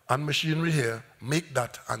and machinery here, make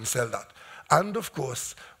that and sell that. And of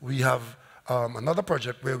course, we have another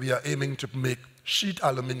project where we are aiming to make sheet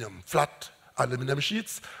aluminum, flat aluminum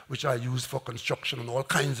sheets, which are used for construction and all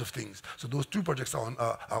kinds of things. So those 2 projects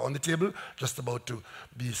are on the table, just about to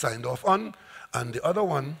be signed off on. And the other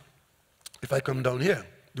one, if I come down here,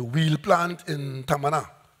 the wheel plant in Tamana,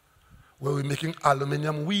 where we're making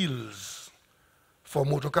aluminum wheels for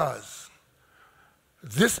motor cars.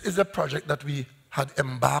 This is a project that we had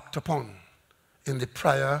embarked upon in the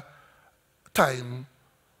prior time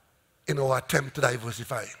in our attempt to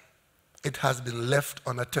diversify. It has been left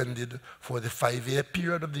unattended for the 5-year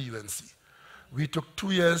period of the UNC. We took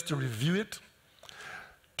 2 years to review it,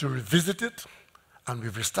 to revisit it, and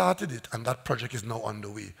we've restarted it, and that project is now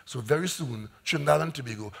underway. So very soon, Trinidad and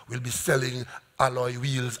Tobago will be selling alloy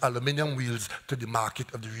wheels, aluminum wheels, to the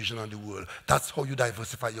market of the region and the world. That's how you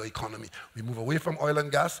diversify your economy. We move away from oil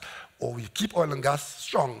and gas, or we keep oil and gas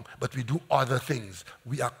strong, but we do other things.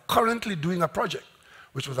 We are currently doing a project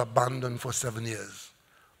which was abandoned for 7 years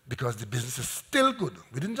because the business is still good.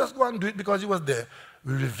 We didn't just go and do it because it was there.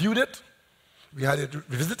 We reviewed it, we had it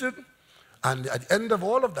revisited, and at the end of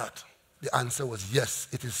all of that, the answer was yes,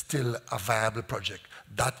 it is still a viable project.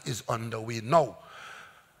 That is underway now.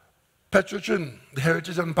 Petrotrin, the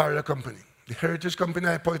Heritage and Barrier Company. The Heritage Company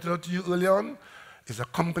I pointed out to you earlier on is a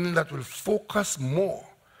company that will focus more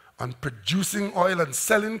on producing oil and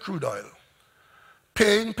selling crude oil,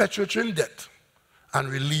 paying Petrotrin debt, and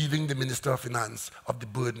relieving the Minister of Finance of the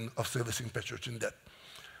burden of servicing Petrotrin debt.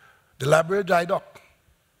 The Labrador Dry Dock,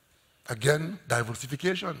 again,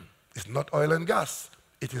 diversification. It's not oil and gas.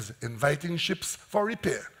 It is inviting ships for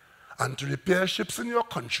repair. And to repair ships in your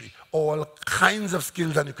country, all kinds of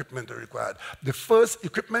skills and equipment are required. The first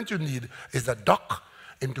equipment you need is a dock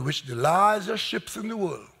into which the largest ships in the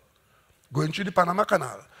world, going through the Panama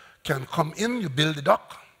Canal, can come in, you build the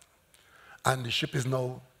dock, and the ship is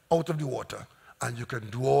now out of the water, and you can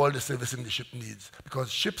do all the servicing the ship needs.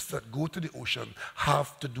 Because ships that go to the ocean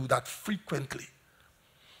have to do that frequently.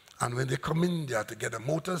 And when they come in, they have to get a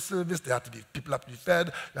motor service, people have to be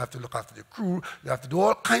fed, they have to look after the crew, they have to do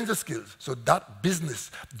all kinds of skills. So that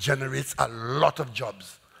business generates a lot of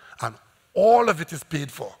jobs. And all of it is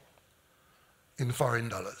paid for in foreign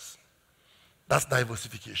dollars. That's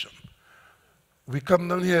diversification. We come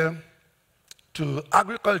down here to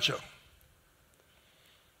agriculture.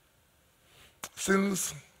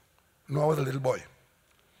 Since No, I was a little boy.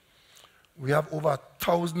 We have over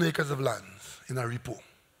 1,000 acres of lands in a repo.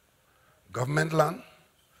 Government land,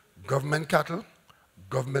 government cattle,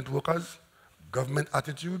 government workers, government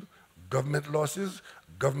attitude, government losses,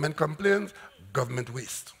 government complaints, government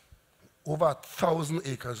waste. Over 1,000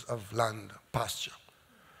 acres of land pasture.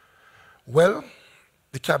 Well,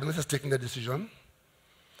 the cabinet has taken the decision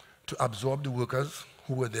to absorb the workers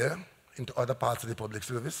who were there into other parts of the public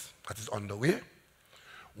service. That is underway.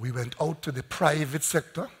 We went out to the private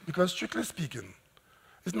sector because, strictly speaking,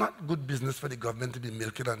 it's not good business for the government to be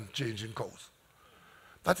milking and changing cows.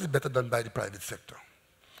 That is better done by the private sector.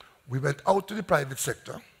 We went out to the private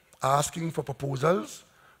sector asking for proposals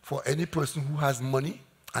for any person who has money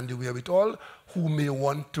and the wherewithal who may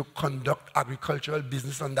want to conduct agricultural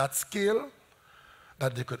business on that scale,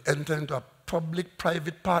 that they could enter into a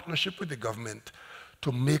public-private partnership with the government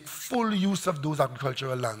to make full use of those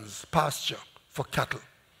agricultural lands, pasture, for cattle.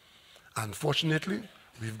 Unfortunately,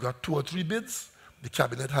 we've got 2 or 3 bids. The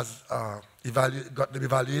cabinet has got them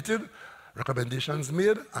evaluated, recommendations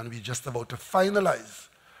made, and we're just about to finalize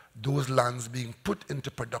those lands being put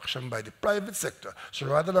into production by the private sector. So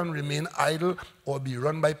rather than remain idle or be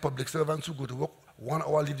run by public servants who go to work 1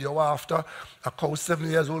 hour, leave the hour after, a cow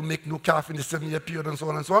 7 years old, make no calf in the 7-year period, and so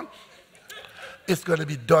on and so on, it's going to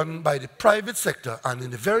be done by the private sector, and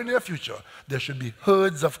in the very near future, there should be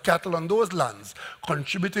herds of cattle on those lands,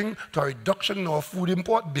 contributing to a reduction in our food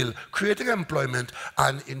import bill, creating employment,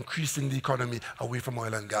 and increasing the economy away from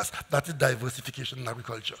oil and gas. That is diversification in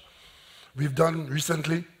agriculture. We've done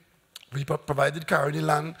recently, we provided Caroni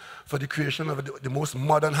land for the creation of the most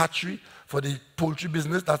modern hatchery for the poultry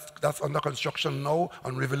business. That's under construction now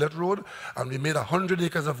on Rivulet Road. And we made 100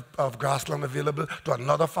 acres of grassland available to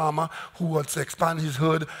another farmer who wants to expand his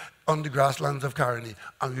herd on the grasslands of Caroni.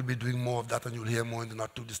 And we'll be doing more of that, and you'll hear more in the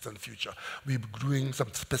not too distant future. We're doing some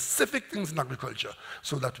specific things in agriculture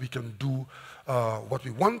so that we can do what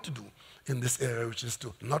we want to do in this area, which is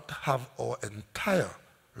to not have our entire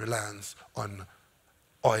reliance on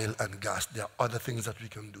oil and gas. There are other things that we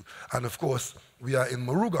can do. And of course, we are in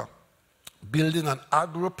Moruga building an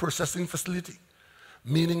agro-processing facility,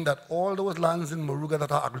 meaning that all those lands in Moruga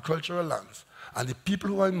that are agricultural lands, and the people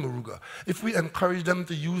who are in Moruga, if we encourage them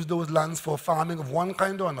to use those lands for farming of one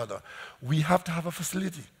kind or another, we have to have a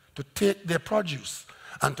facility to take their produce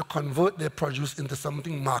and to convert their produce into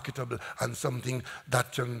something marketable and something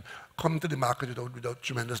that can come to the market without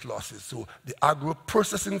tremendous losses. So the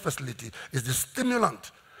agro-processing facility is the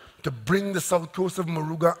stimulant to bring the south coast of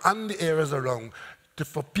Moruga and the areas around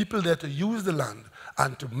for people there to use the land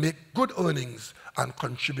and to make good earnings and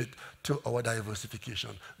contribute to our diversification.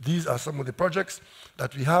 These are some of the projects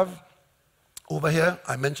that we have over here.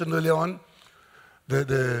 I mentioned earlier on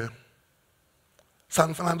the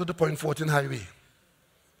San Fernando to Point 14 highway.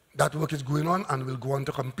 That work is going on and will go on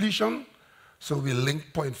to completion. So we'll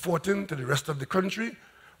link Point 14 to the rest of the country.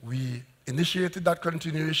 We initiated that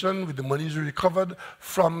continuation with the monies we recovered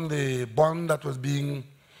from the bond that was being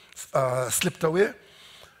slipped away.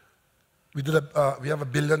 We have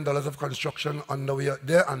 $1 billion of construction underway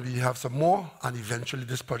there, and we have some more, and eventually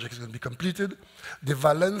this project is going to be completed. The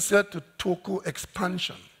Valencia to Toco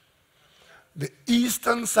expansion. The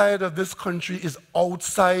eastern side of this country is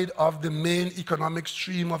outside of the main economic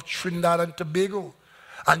stream of Trinidad and Tobago.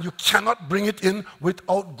 And you cannot bring it in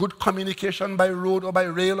without good communication by road or by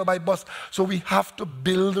rail or by bus. So we have to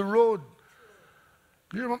build the road.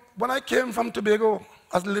 You remember, when I came from Tobago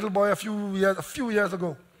as a little boy a few years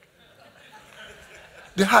ago,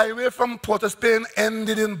 the highway from Port of Spain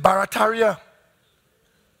ended in Barataria.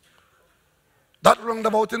 That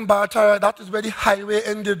roundabout in Barataria, that is where the highway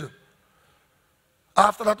ended.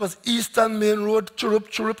 After that was Eastern Main Road,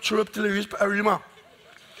 churup, till it reached Arima.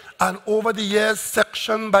 And over the years,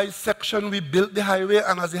 section by section, we built the highway,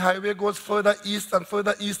 and as the highway goes further east and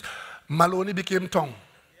further east, Maloney became town.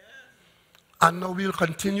 And now we'll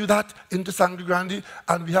continue that into Sangre Grande,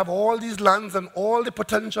 and we have all these lands and all the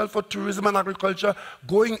potential for tourism and agriculture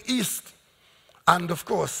going east. And of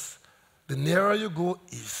course, the nearer you go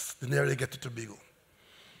east, the nearer you get to Tobago.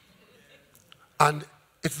 And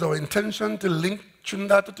it's our intention to link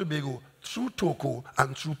Trinidad to Tobago through Toco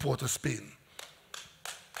and through Port of Spain.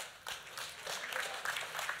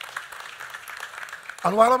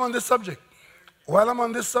 And while I'm on this subject,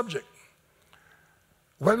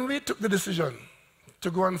 when we took the decision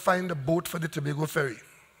to go and find a boat for the Tobago ferry,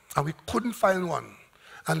 and we couldn't find one,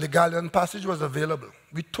 and the Galleon Passage was available,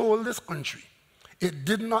 we told this country it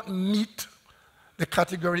did not meet the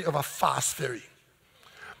category of a fast ferry,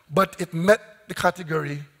 but it met the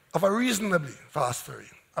category of a reasonably fast ferry,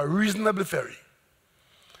 a reasonable ferry.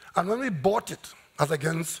 And when we bought it, as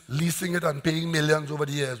against leasing it and paying millions over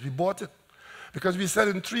the years. We bought it because we said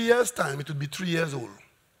in 3 years' time it would be 3 years old.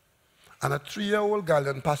 And a 3-year-old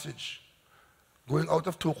galleon passage going out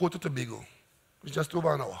of Togo to Tobago is just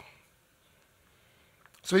over an hour.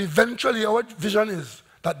 So eventually our vision is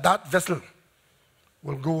that that vessel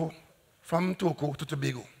will go from Togo to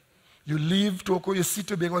Tobago. You leave Togo, you see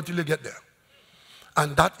Tobago until you get there.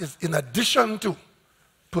 And that is in addition to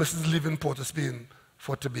persons leaving Port of Spain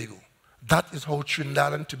for Tobago. That is how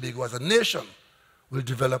Trinidad and Tobago as a nation will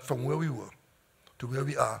develop from where we were to where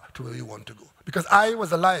we are to where we want to go. Because I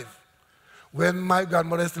was alive when my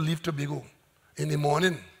grandmother used to leave Tobago in the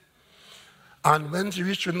morning. And when she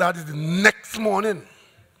reached Trinidad the next morning,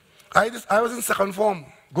 I was in second form,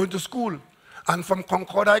 going to school. And from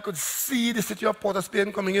Concord, I could see the city of Port of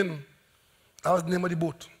Spain coming in. That was the name of the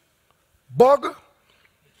boat. Bog.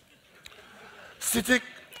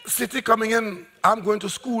 City coming in. I'm going to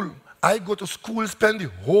school. I go to school, spend the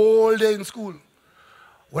whole day in school.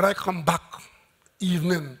 When I come back,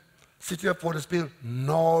 evening, city of Port of Spain,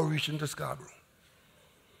 now reaching to Scarborough.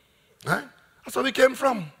 Right? That's where we came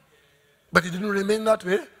from. But it didn't remain that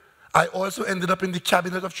way. I also ended up in the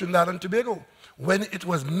cabinet of Trinidad and Tobago when it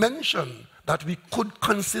was mentioned that we could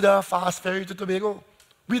consider a fast ferry to Tobago.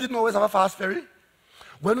 We didn't always have a fast ferry.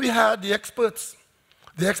 When we had the experts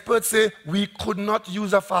say we could not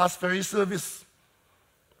use a fast ferry service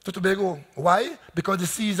to Tobago. Why? Because the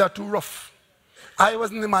seas are too rough. I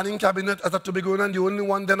was in the Manning cabinet as a Tobagoan and the only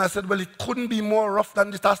one. Then I said, well, it couldn't be more rough than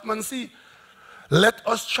the Tasman Sea. Let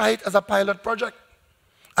us try it as a pilot project.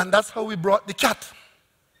 And that's how we brought the CAT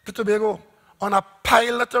to Tobago on a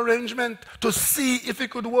pilot arrangement to see if it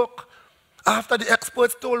could work. After the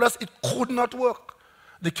experts told us it could not work,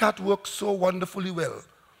 the CAT worked so wonderfully well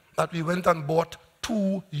that we went and bought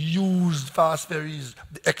 2 used fast ferries,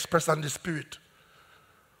 the Express and the Spirit.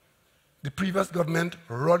 The previous government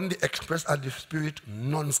ran the Express and the Spirit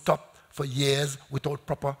non-stop for years without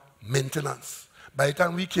proper maintenance. By the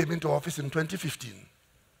time we came into office in 2015,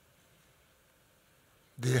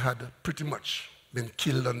 they had pretty much been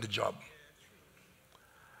killed on the job.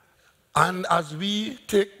 And as we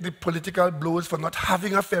take the political blows for not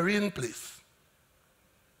having a ferry in place,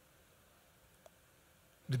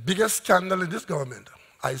 the biggest scandal in this government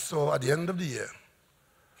I saw at the end of the year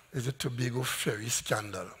is the Tobago ferry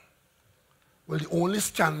scandal. Well, the only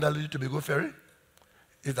scandal in the Tobago ferry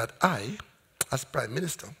is that I, as Prime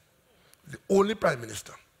Minister, the only Prime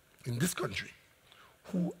Minister in this country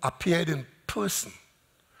who appeared in person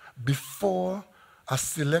before a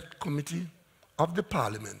select committee of the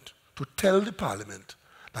Parliament to tell the Parliament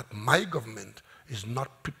that my government is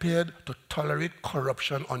not prepared to tolerate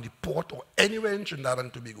corruption on the port or anywhere in Trinidad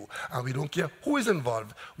and Tobago. And we don't care who is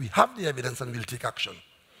involved. We have the evidence and we'll take action.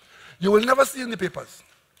 You will never see in the papers.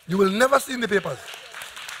 You will never see in the papers.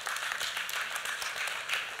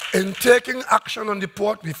 In taking action on the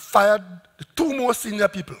port, we fired the 2 most senior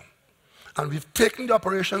people. And we've taken the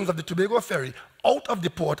operations of the Tobago ferry out of the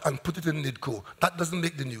port and put it in NIDCO. That doesn't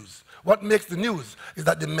make the news. What makes the news is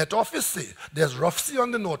that the Met Office says there's rough sea on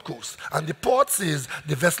the north coast, and the port says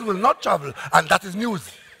the vessel will not travel, and that is news.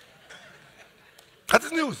 That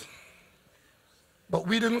is news. But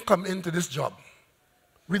we didn't come into this job.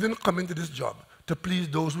 We didn't come into this job to please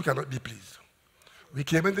those who cannot be pleased. We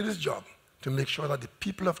came into this job to make sure that the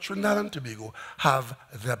people of Trinidad and Tobago have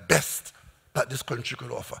the best that this country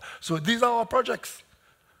could offer. So these are our projects.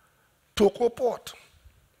 Togo Port,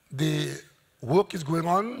 the work is going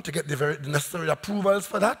on to get the necessary approvals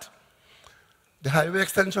for that. The highway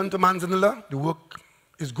extension to Manzanilla, the work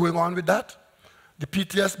is going on with that. The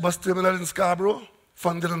PTS bus terminal in Scarborough,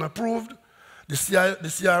 funded and approved.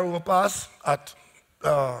 The CRO pass at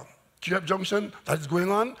Cape Junction, that is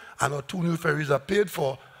going on. And our 2 new ferries are paid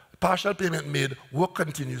for, partial payment made, work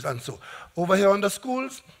continues, and so. Over here on the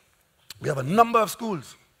schools, we have a number of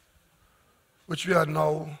schools which we are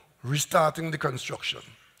now restarting the construction.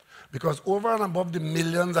 Because over and above the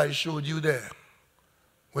millions I showed you there,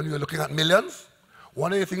 when we were looking at millions,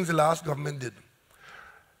 one of the things the last government did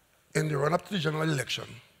in the run-up to the general election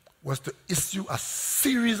was to issue a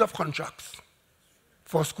series of contracts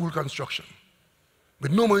for school construction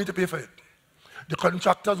with no money to pay for it. The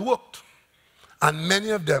contractors worked, and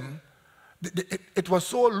many of them, it was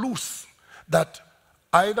so loose that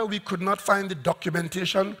either we could not find the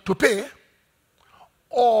documentation to pay,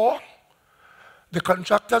 or the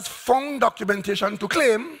contractors found documentation to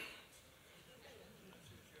claim,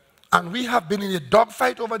 and we have been in a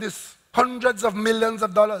dogfight over this, hundreds of millions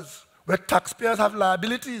of dollars, where taxpayers have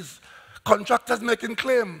liabilities, contractors making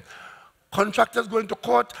claim, contractors going to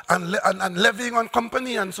court and levying on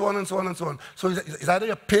company, and so on and so on and so on. So it's either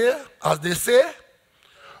you pay, as they say,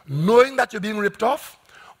 knowing that you're being ripped off,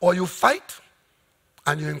 or you fight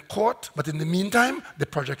and you're in court, but in the meantime, the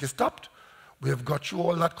project is stopped. We have got through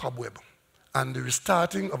all that cobweb. And the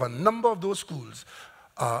restarting of a number of those schools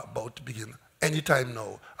are about to begin anytime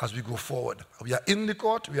now as we go forward. We are in the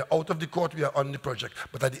court, we are out of the court, we are on the project.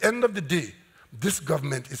 But at the end of the day, this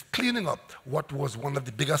government is cleaning up what was one of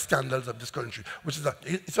the biggest scandals of this country, which is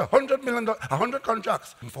it's $100 million, 100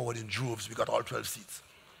 contracts. And forward in droves, we got all 12 seats.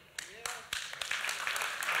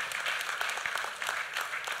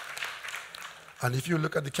 And if you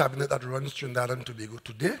look at the cabinet that runs Trinidad and Tobago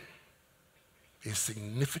today, a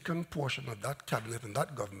significant portion of that cabinet and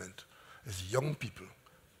that government is young people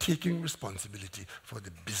taking responsibility for the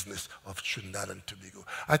business of Trinidad and Tobago.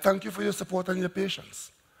 I thank you for your support and your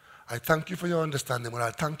patience. I thank you for your understanding, but I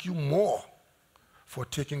thank you more for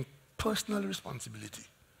taking personal responsibility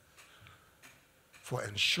for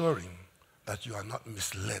ensuring that you are not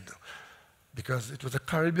misled. Because it was a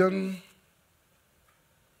Caribbean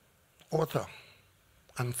author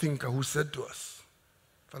and thinker who said to us,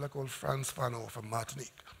 a fellow called Frantz Fanon from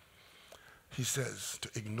Martinique, he says, to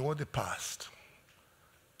ignore the past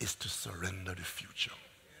is to surrender the future.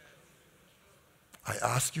 I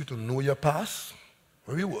ask you to know your past,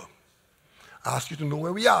 where we were. I ask you to know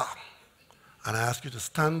where we are. And I ask you to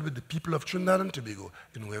stand with the people of Trinidad and Tobago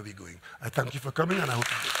in where we're going. I thank you for coming, and I hope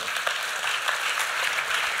you do so.